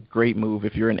UCF is a great move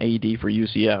if you're an AD for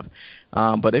UCF.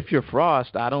 But if you're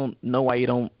Frost, I don't know why you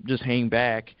don't just hang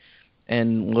back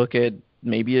and look at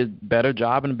maybe a better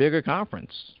job in a bigger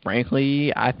conference.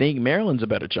 Frankly, I think Maryland's a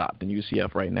better job than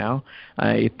UCF right now.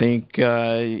 I think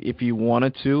if you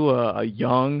wanted to, a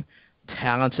young,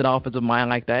 talented offensive mind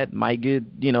like that might get,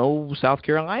 South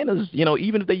Carolina's,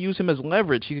 even if they use him as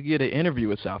leverage, he could get an interview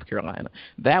with South Carolina.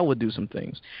 That would do some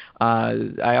things.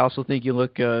 I also think you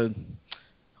look,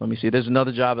 let me see, there's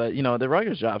another job, the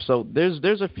Rutgers job. So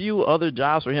there's a few other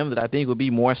jobs for him that I think would be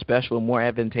more special and more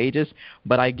advantageous,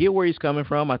 but I get where he's coming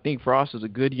from. I think Frost is a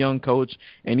good young coach,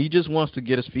 and he just wants to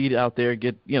get his feet out there,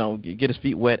 get his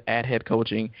feet wet at head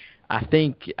coaching. I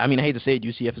hate to say it,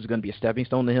 UCF is going to be a stepping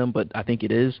stone to him, but I think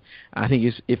it is. I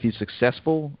think if he's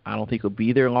successful, I don't think he'll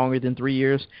be there longer than 3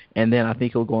 years, and then I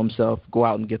think he'll go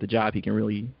out and get the job he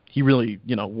really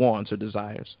wants or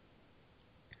desires.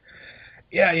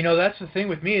 Yeah, that's the thing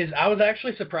with me is I was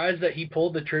actually surprised that he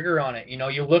pulled the trigger on it.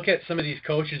 You look at some of these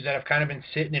coaches that have kind of been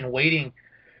sitting and waiting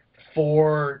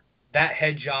for that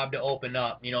head job to open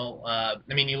up. You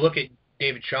look at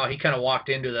David Shaw. He kind of walked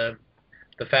into the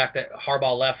fact that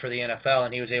Harbaugh left for the NFL,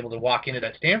 and he was able to walk into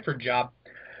that Stanford job.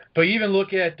 But you even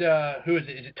look at who is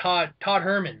it? Is it Todd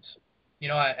Hermans?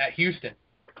 At Houston.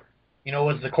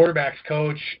 Was the quarterback's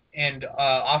coach and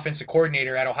offensive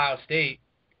coordinator at Ohio State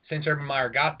since Urban Meyer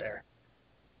got there.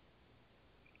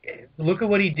 Look at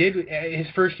what he did his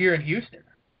first year in Houston.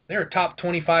 They're a top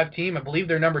 25 team. I believe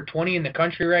they're number 20 in the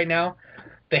country right now.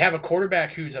 They have a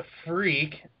quarterback who's a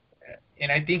freak,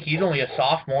 and I think he's only a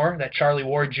sophomore, that Charlie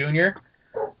Ward Jr.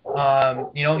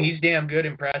 He's damn good,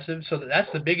 impressive. So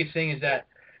that's the biggest thing is that,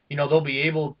 they'll be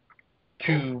able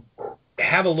to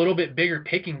have a little bit bigger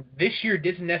picking. This year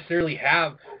doesn't necessarily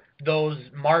have those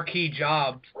marquee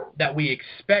jobs that we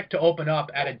expect to open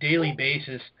up at a daily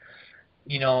basis,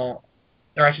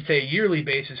 or I should say a yearly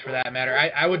basis for that matter.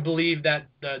 I would believe that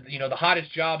the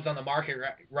hottest jobs on the market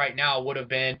right now would have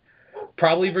been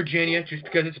probably Virginia, just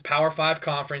because it's a Power 5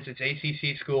 conference, it's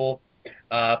ACC school,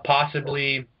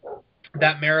 possibly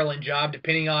that Maryland job,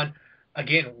 depending on,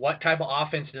 again, what type of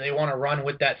offense do they want to run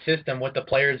with that system, with the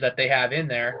players that they have in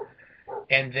there.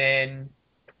 And then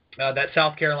that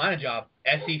South Carolina job,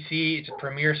 SEC, it's a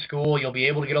premier school. You'll be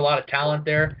able to get a lot of talent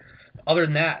there. Other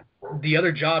than that, the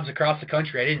other jobs across the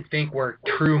country I didn't think were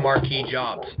true marquee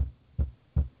jobs.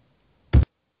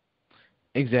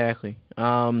 Exactly.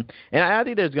 And I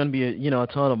think there's going to be a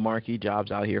ton of marquee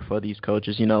jobs out here for these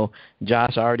coaches.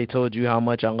 Josh, I already told you how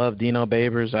much I love Dino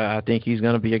Babers. I think he's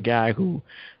going to be a guy who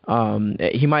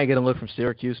he might get a look from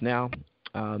Syracuse now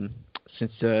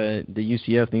since the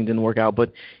UCF thing didn't work out.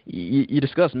 But you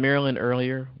discussed Maryland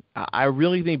earlier. I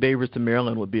really think Babers to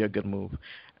Maryland would be a good move.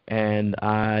 And,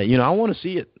 I want to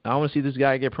see it. I want to see this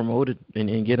guy get promoted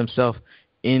and get himself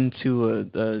into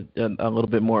a little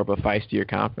bit more of a feistier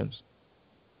conference.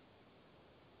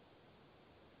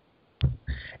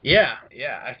 Yeah,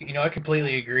 I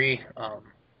completely agree.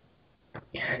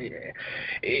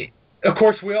 Of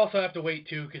course, we also have to wait,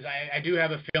 too, because I do have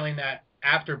a feeling that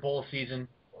after bowl season,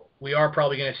 we are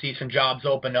probably going to see some jobs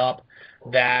open up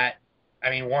that,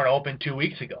 weren't open 2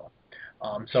 weeks ago.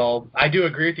 So I do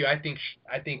agree with you. I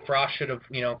think Frost should have,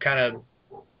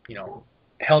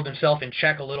 held himself in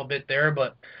check a little bit there.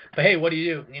 But hey, what do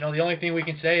you do? The only thing we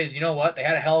can say is, they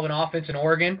had a hell of an offense in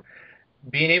Oregon.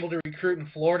 Being able to recruit in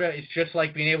Florida is just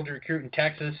like being able to recruit in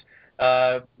Texas.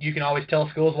 You can always tell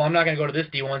schools, well, I'm not going to go to this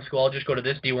D1 school. I'll just go to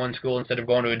this D1 school instead of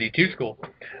going to a D2 school.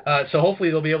 So hopefully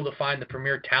they'll be able to find the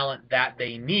premier talent that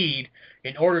they need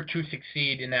in order to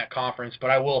succeed in that conference.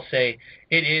 But I will say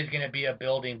it is going to be a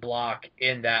building block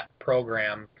in that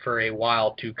program for a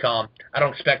while to come. I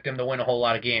don't expect them to win a whole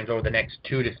lot of games over the next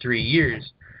 2 to 3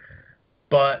 years.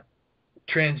 But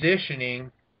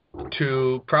transitioning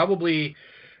to probably –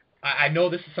 I know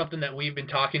this is something that we've been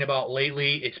talking about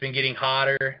lately. It's been getting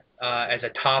hotter as a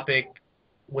topic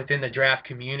within the draft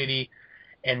community,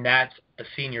 and that's the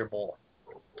Senior Bowl.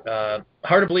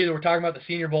 Hard to believe that we're talking about the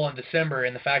Senior Bowl in December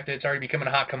and the fact that it's already becoming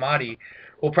a hot commodity.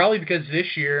 Well, probably because this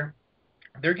year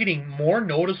they're getting more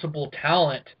noticeable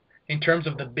talent in terms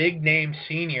of the big-name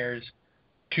seniors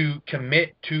to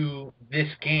commit to this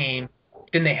game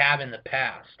than they have in the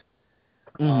past.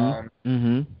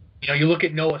 You look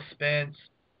at Noah Spence,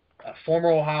 a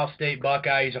former Ohio State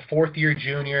Buckeye. He's a fourth-year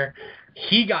junior.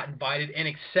 He got invited and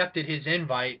accepted his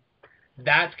invite.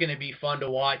 That's going to be fun to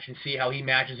watch and see how he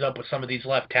matches up with some of these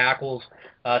left tackles,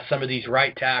 some of these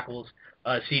right tackles,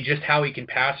 see just how he can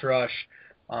pass rush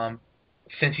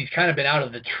since he's kind of been out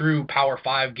of the true Power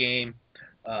 5 game,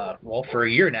 for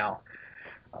a year now.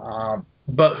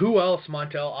 But who else,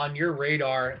 Montel, on your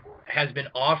radar has been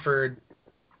offered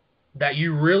that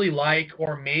you really like,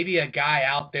 or maybe a guy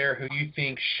out there who you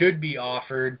think should be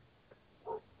offered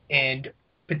and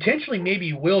potentially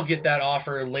maybe will get that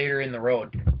offer later in the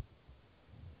road?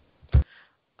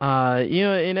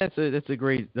 And that's a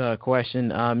great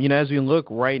question. As we look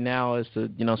right now as to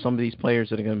some of these players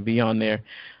that are going to be on there,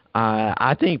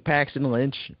 I think Paxton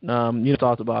Lynch.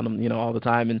 Talked about him all the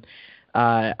time, and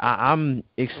I'm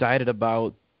excited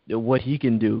about what he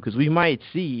can do because we might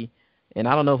see, and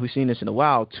I don't know if we've seen this in a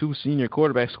while, two senior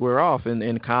quarterbacks square off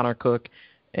in Connor Cook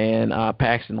and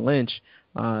Paxton Lynch.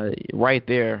 Right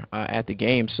there at the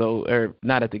game. So, or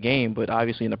not at the game, but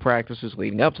obviously in the practices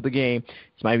leading up to the game,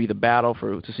 this might be the battle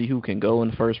to see who can go in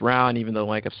the first round. Even though,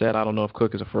 like I've said, I don't know if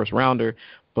Cook is a first rounder,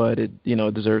 but it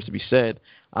deserves to be said.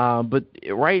 But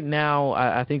right now,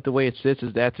 I think the way it sits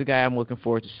is that's a guy I'm looking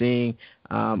forward to seeing.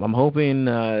 I'm hoping,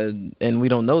 and we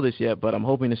don't know this yet, but I'm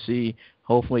hoping to see.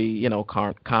 Hopefully,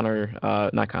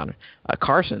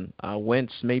 Carson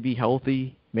Wentz may be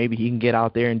healthy. Maybe he can get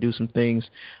out there and do some things.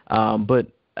 But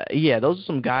those are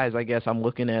some guys I guess I'm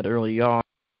looking at early on.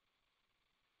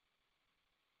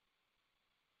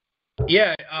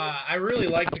 Yeah, I really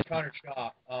like the Connor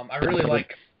Shaw. I really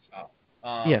like Shaw.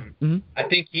 I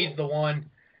think he's the one,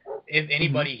 if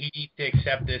anybody, he needs to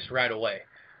accept this right away.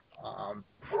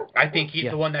 I think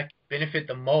he's the one that can benefit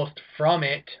the most from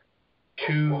it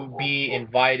to be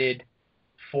invited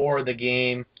for the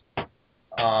game.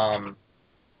 The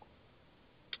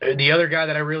other guy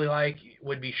that I really like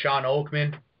would be Sean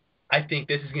Oakman. I think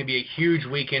this is going to be a huge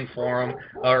weekend for him,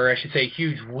 or I should say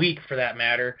huge week for that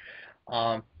matter.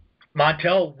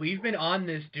 Montel, we've been on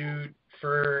this dude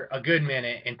for a good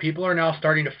minute, and people are now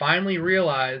starting to finally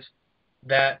realize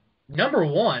that, number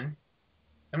one,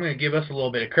 I'm going to give us a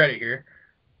little bit of credit here,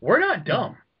 we're not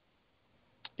dumb.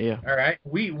 Yeah. All right?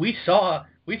 We saw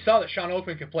that Sean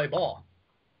Oakman could play ball.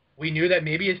 We knew that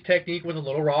maybe his technique was a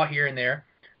little raw here and there,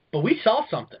 but we saw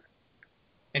something.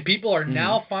 And people are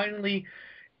now finally,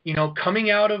 coming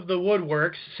out of the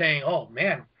woodworks saying, oh,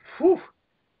 man,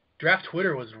 Draft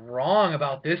Twitter was wrong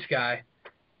about this guy.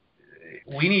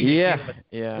 We need to give him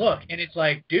a look. And it's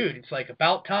like, dude, it's like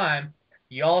about time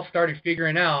y'all started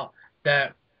figuring out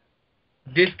that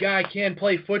this guy can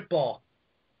play football.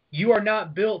 You are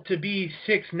not built to be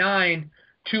 6'9",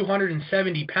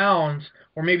 270 pounds,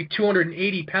 or maybe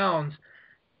 280 pounds,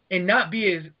 and not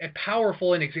be as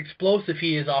powerful and as explosive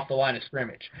he is off the line of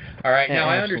scrimmage. All right, now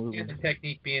I understand the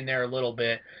technique being there a little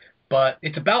bit, but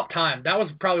it's about time. That was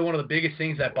probably one of the biggest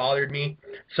things that bothered me.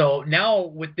 So now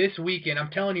with this weekend, I'm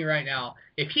telling you right now,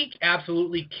 if he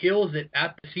absolutely kills it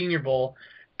at the Senior Bowl,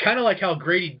 kind of like how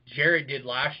Grady Jarrett did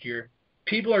last year,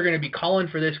 people are going to be calling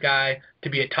for this guy to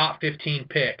be a top 15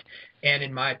 pick. And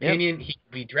in my opinion, he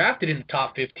will be drafted in the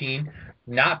top 15,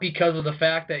 not because of the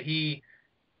fact that he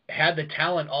had the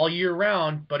talent all year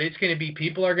round, but it's going to be,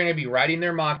 people are going to be writing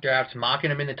their mock drafts, mocking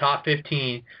him in the top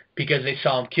 15 because they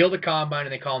saw him kill the combine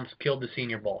and they call him killed the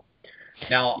Senior Bowl.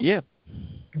 Now,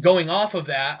 going off of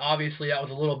that, obviously that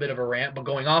was a little bit of a rant, but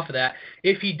going off of that,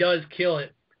 if he does kill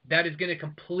it, that is going to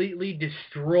completely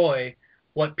destroy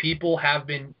what people have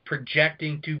been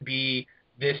projecting to be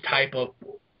this type of,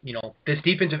 this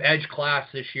defensive edge class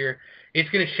this year. It's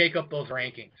going to shake up those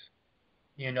rankings.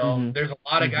 There's a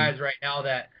lot of guys right now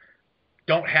that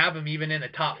don't have him even in the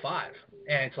top 5.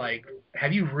 And it's like,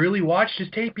 have you really watched his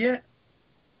tape yet?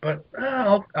 But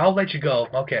I'll let you go.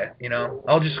 Okay,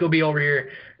 I'll just go be over here,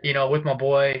 with my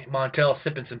boy Montel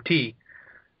sipping some tea.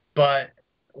 But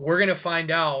we're going to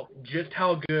find out just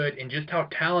how good and just how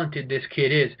talented this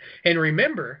kid is. And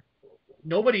remember,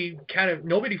 nobody kind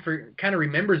of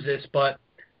remembers this, but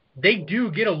they do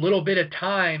get a little bit of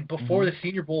time before the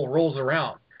Senior Bowl rolls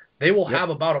around. They will have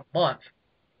about a month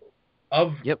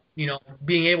of,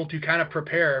 being able to kind of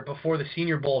prepare before the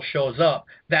Senior Bowl shows up,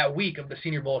 that week of the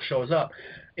Senior Bowl shows up.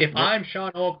 If I'm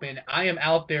Sean Oakman, I am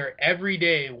out there every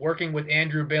day working with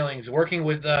Andrew Billings, working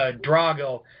with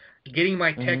Drago, getting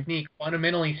my technique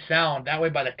fundamentally sound. That way,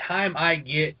 by the time I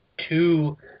get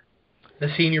to the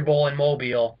Senior Bowl in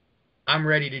Mobile, I'm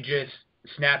ready to just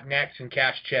snap necks and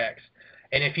cash checks.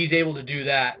 And if he's able to do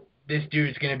that, this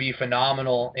dude's going to be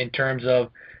phenomenal in terms of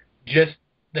just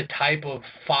the type of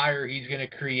fire he's going to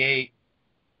create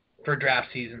for draft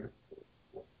season.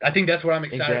 I think that's what I'm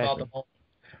excited about the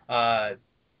most.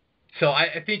 So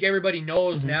I think everybody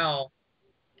knows now,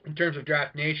 in terms of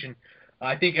Draft Nation,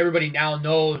 I think everybody now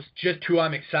knows just who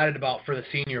I'm excited about for the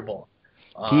Senior Bowl.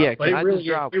 Can but I just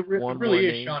drop one more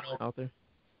name Sean Oakman out there?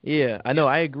 Yeah, I know.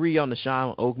 I agree on the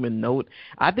Sean Oakman note.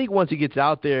 I think once he gets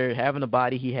out there, having the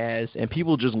body he has, and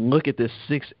people just look at this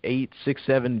 6'8",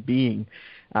 6'7" being,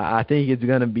 I think it's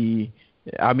going to be,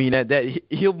 I mean, that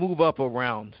he'll move up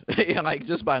around, like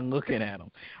just by looking at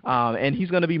him. And he's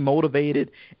going to be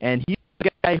motivated, and he's a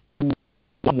guy who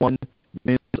won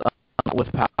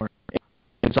with power.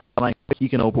 And so, like, he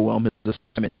can overwhelm his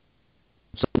assignment.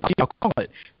 So I'll call it.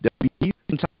 There'll be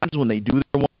times when they do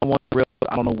their one-on-one drill.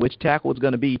 I don't know which tackle it's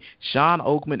going to be. Sean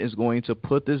Oakman is going to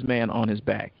put this man on his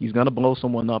back. He's going to blow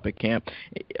someone up at camp.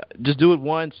 Just do it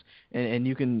once, and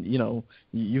you can,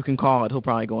 you can call it. He'll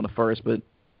probably go in the first, but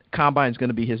Combine's going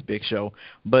to be his big show.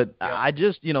 But I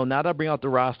just, now that I bring out the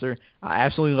roster, I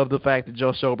absolutely love the fact that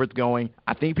Joe Schobert's going.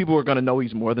 I think people are going to know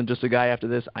he's more than just a guy after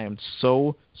this. I am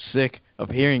so sick of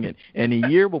hearing it. In a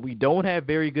year where we don't have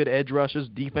very good edge rushers,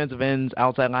 defensive ends,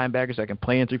 outside linebackers that can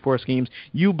play in 3-4 schemes,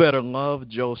 you better love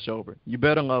Joe Schobert. You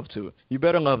better love Tua. You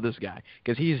better love this guy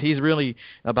because he's really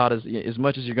about as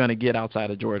much as you're going to get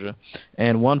outside of Georgia.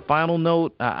 And one final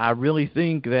note, I really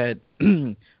think that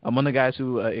among the guys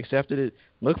who accepted it,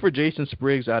 look for Jason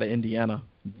Spriggs out of Indiana.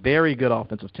 Very good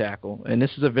offensive tackle, and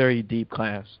this is a very deep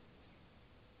class.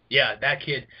 Yeah, that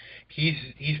kid, he's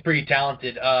pretty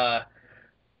talented.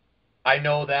 I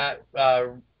know that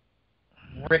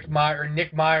Nick Meyer, and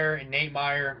Nate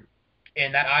Meyer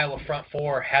and that Iowa front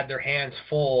four had their hands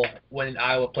full when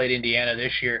Iowa played Indiana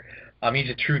this year. He's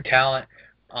a true talent.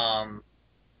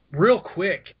 Real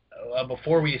quick,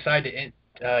 before we decide to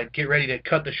get ready to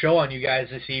cut the show on you guys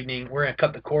this evening, we're going to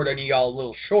cut the cord on you all a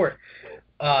little short.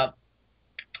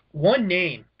 One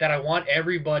name that I want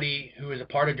everybody who is a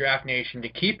part of Draft Nation to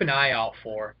keep an eye out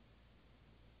for,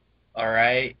 all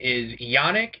right, is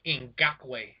Yannick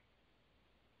Ngakoue,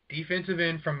 defensive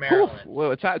end from Maryland.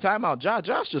 Well, time out.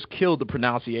 Josh just killed the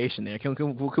pronunciation there. Can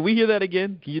we hear that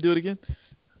again? Can you do it again?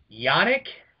 Yannick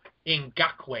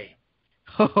Ngakoue.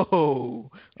 Oh,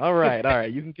 all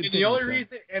right. You can continue. The only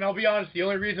reason, and I'll be honest, the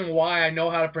only reason why I know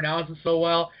how to pronounce it so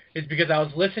well is because I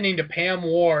was listening to Pam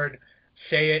Ward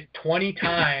say it 20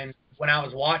 times when I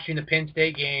was watching the Penn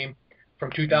State game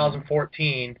from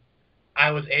 2014.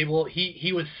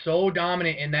 He was so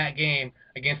dominant in that game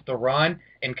against the run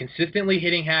and consistently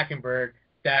hitting Hackenberg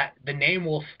that the name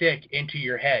will stick into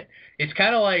your head. It's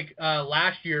kind of like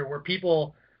last year where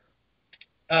people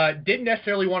didn't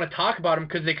necessarily want to talk about him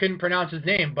because they couldn't pronounce his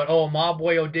name, but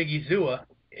Maboy Odigizua,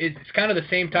 it's kind of the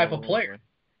same type of player.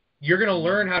 You're going to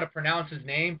learn how to pronounce his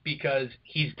name because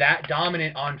he's that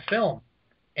dominant on film.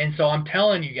 And so I'm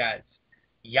telling you guys,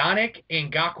 Yannick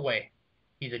Ngakoue,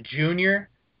 he's a junior,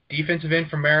 defensive end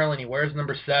from Maryland. He wears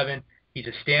number 7. He's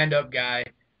a stand-up guy.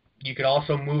 You could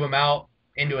also move him out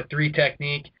into a 3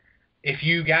 technique. If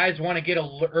you guys want to get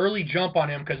an early jump on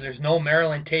him because there's no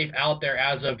Maryland tape out there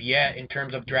as of yet in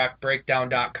terms of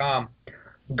draftbreakdown.com,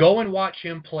 go and watch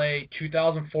him play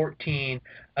 2014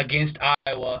 against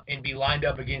Iowa and be lined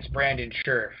up against Brandon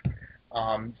Scherf.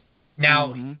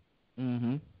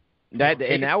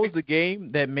 That was the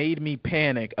game that made me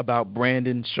panic about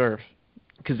Brandon Scherf.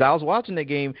 Because I was watching the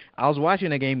game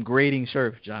grading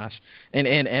Scherf, Josh. And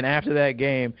after that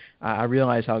game, I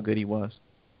realized how good he was.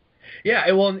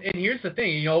 Yeah, well, and here's the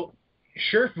thing,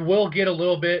 Scherf will get a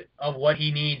little bit of what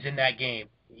he needs in that game.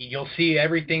 You'll see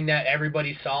everything that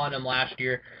everybody saw in him last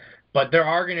year, but there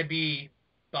are going to be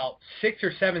about 6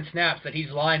 or 7 snaps that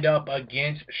he's lined up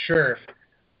against Scherf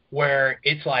where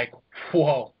it's like,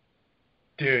 whoa,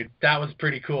 dude, that was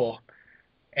pretty cool.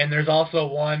 And there's also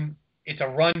one, it's a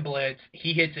run blitz.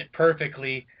 He hits it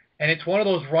perfectly, and it's one of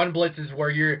those run blitzes where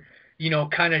you're,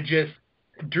 kind of just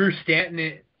Drew Stanton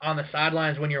it on the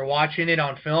sidelines when you're watching it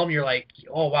on film. You're like,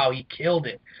 oh, wow, he killed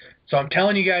it. So I'm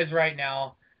telling you guys right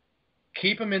now,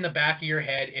 keep him in the back of your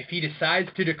head. If he decides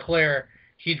to declare,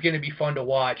 he's going to be fun to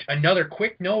watch. Another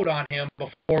quick note on him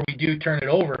before we do turn it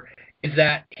over is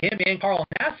that him and Carl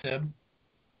Nassib,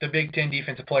 the Big Ten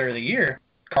Defensive Player of the Year,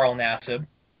 Carl Nassib,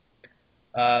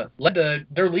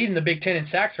 they're leading the Big Ten in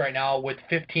sacks right now with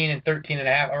 15 and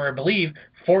 13.5, or I believe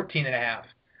 14.5.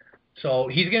 So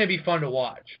he's going to be fun to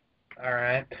watch. All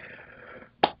right.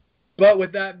 But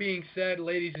with that being said,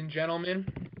 ladies and gentlemen,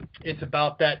 it's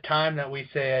about that time that we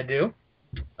say adieu.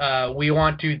 We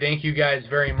want to thank you guys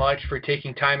very much for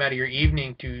taking time out of your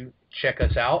evening to check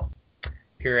us out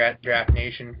here at Draft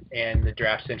Nation and the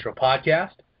Draft Central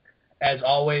podcast. As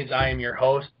always, I am your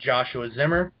host, Joshua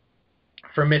Zimmer.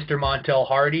 For Mr. Montel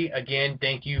Hardy, again,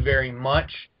 thank you very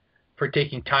much for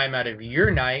taking time out of your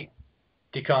night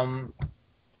to come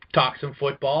talk some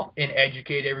football and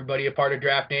educate everybody a part of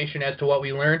Draft Nation as to what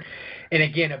we learned. And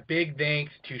again, a big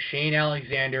thanks to Shane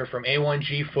Alexander from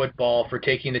A1G Football for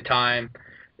taking the time,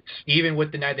 even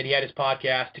with the night that he had his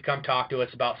podcast, to come talk to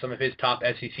us about some of his top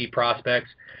SEC prospects.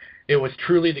 It was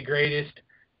truly the greatest.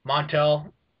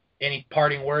 Montel, any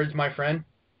parting words, my friend?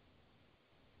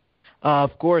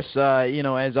 Of course,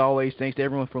 as always, thanks to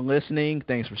everyone for listening.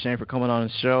 Thanks for Shane for coming on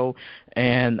the show,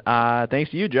 and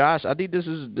thanks to you, Josh. I think this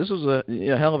was a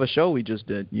hell of a show we just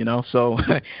did. So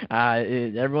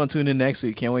everyone tune in next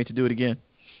week. Can't wait to do it again.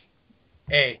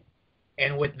 Hey,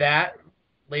 and with that,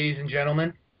 ladies and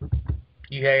gentlemen,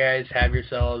 you guys have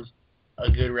yourselves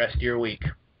a good rest of your week.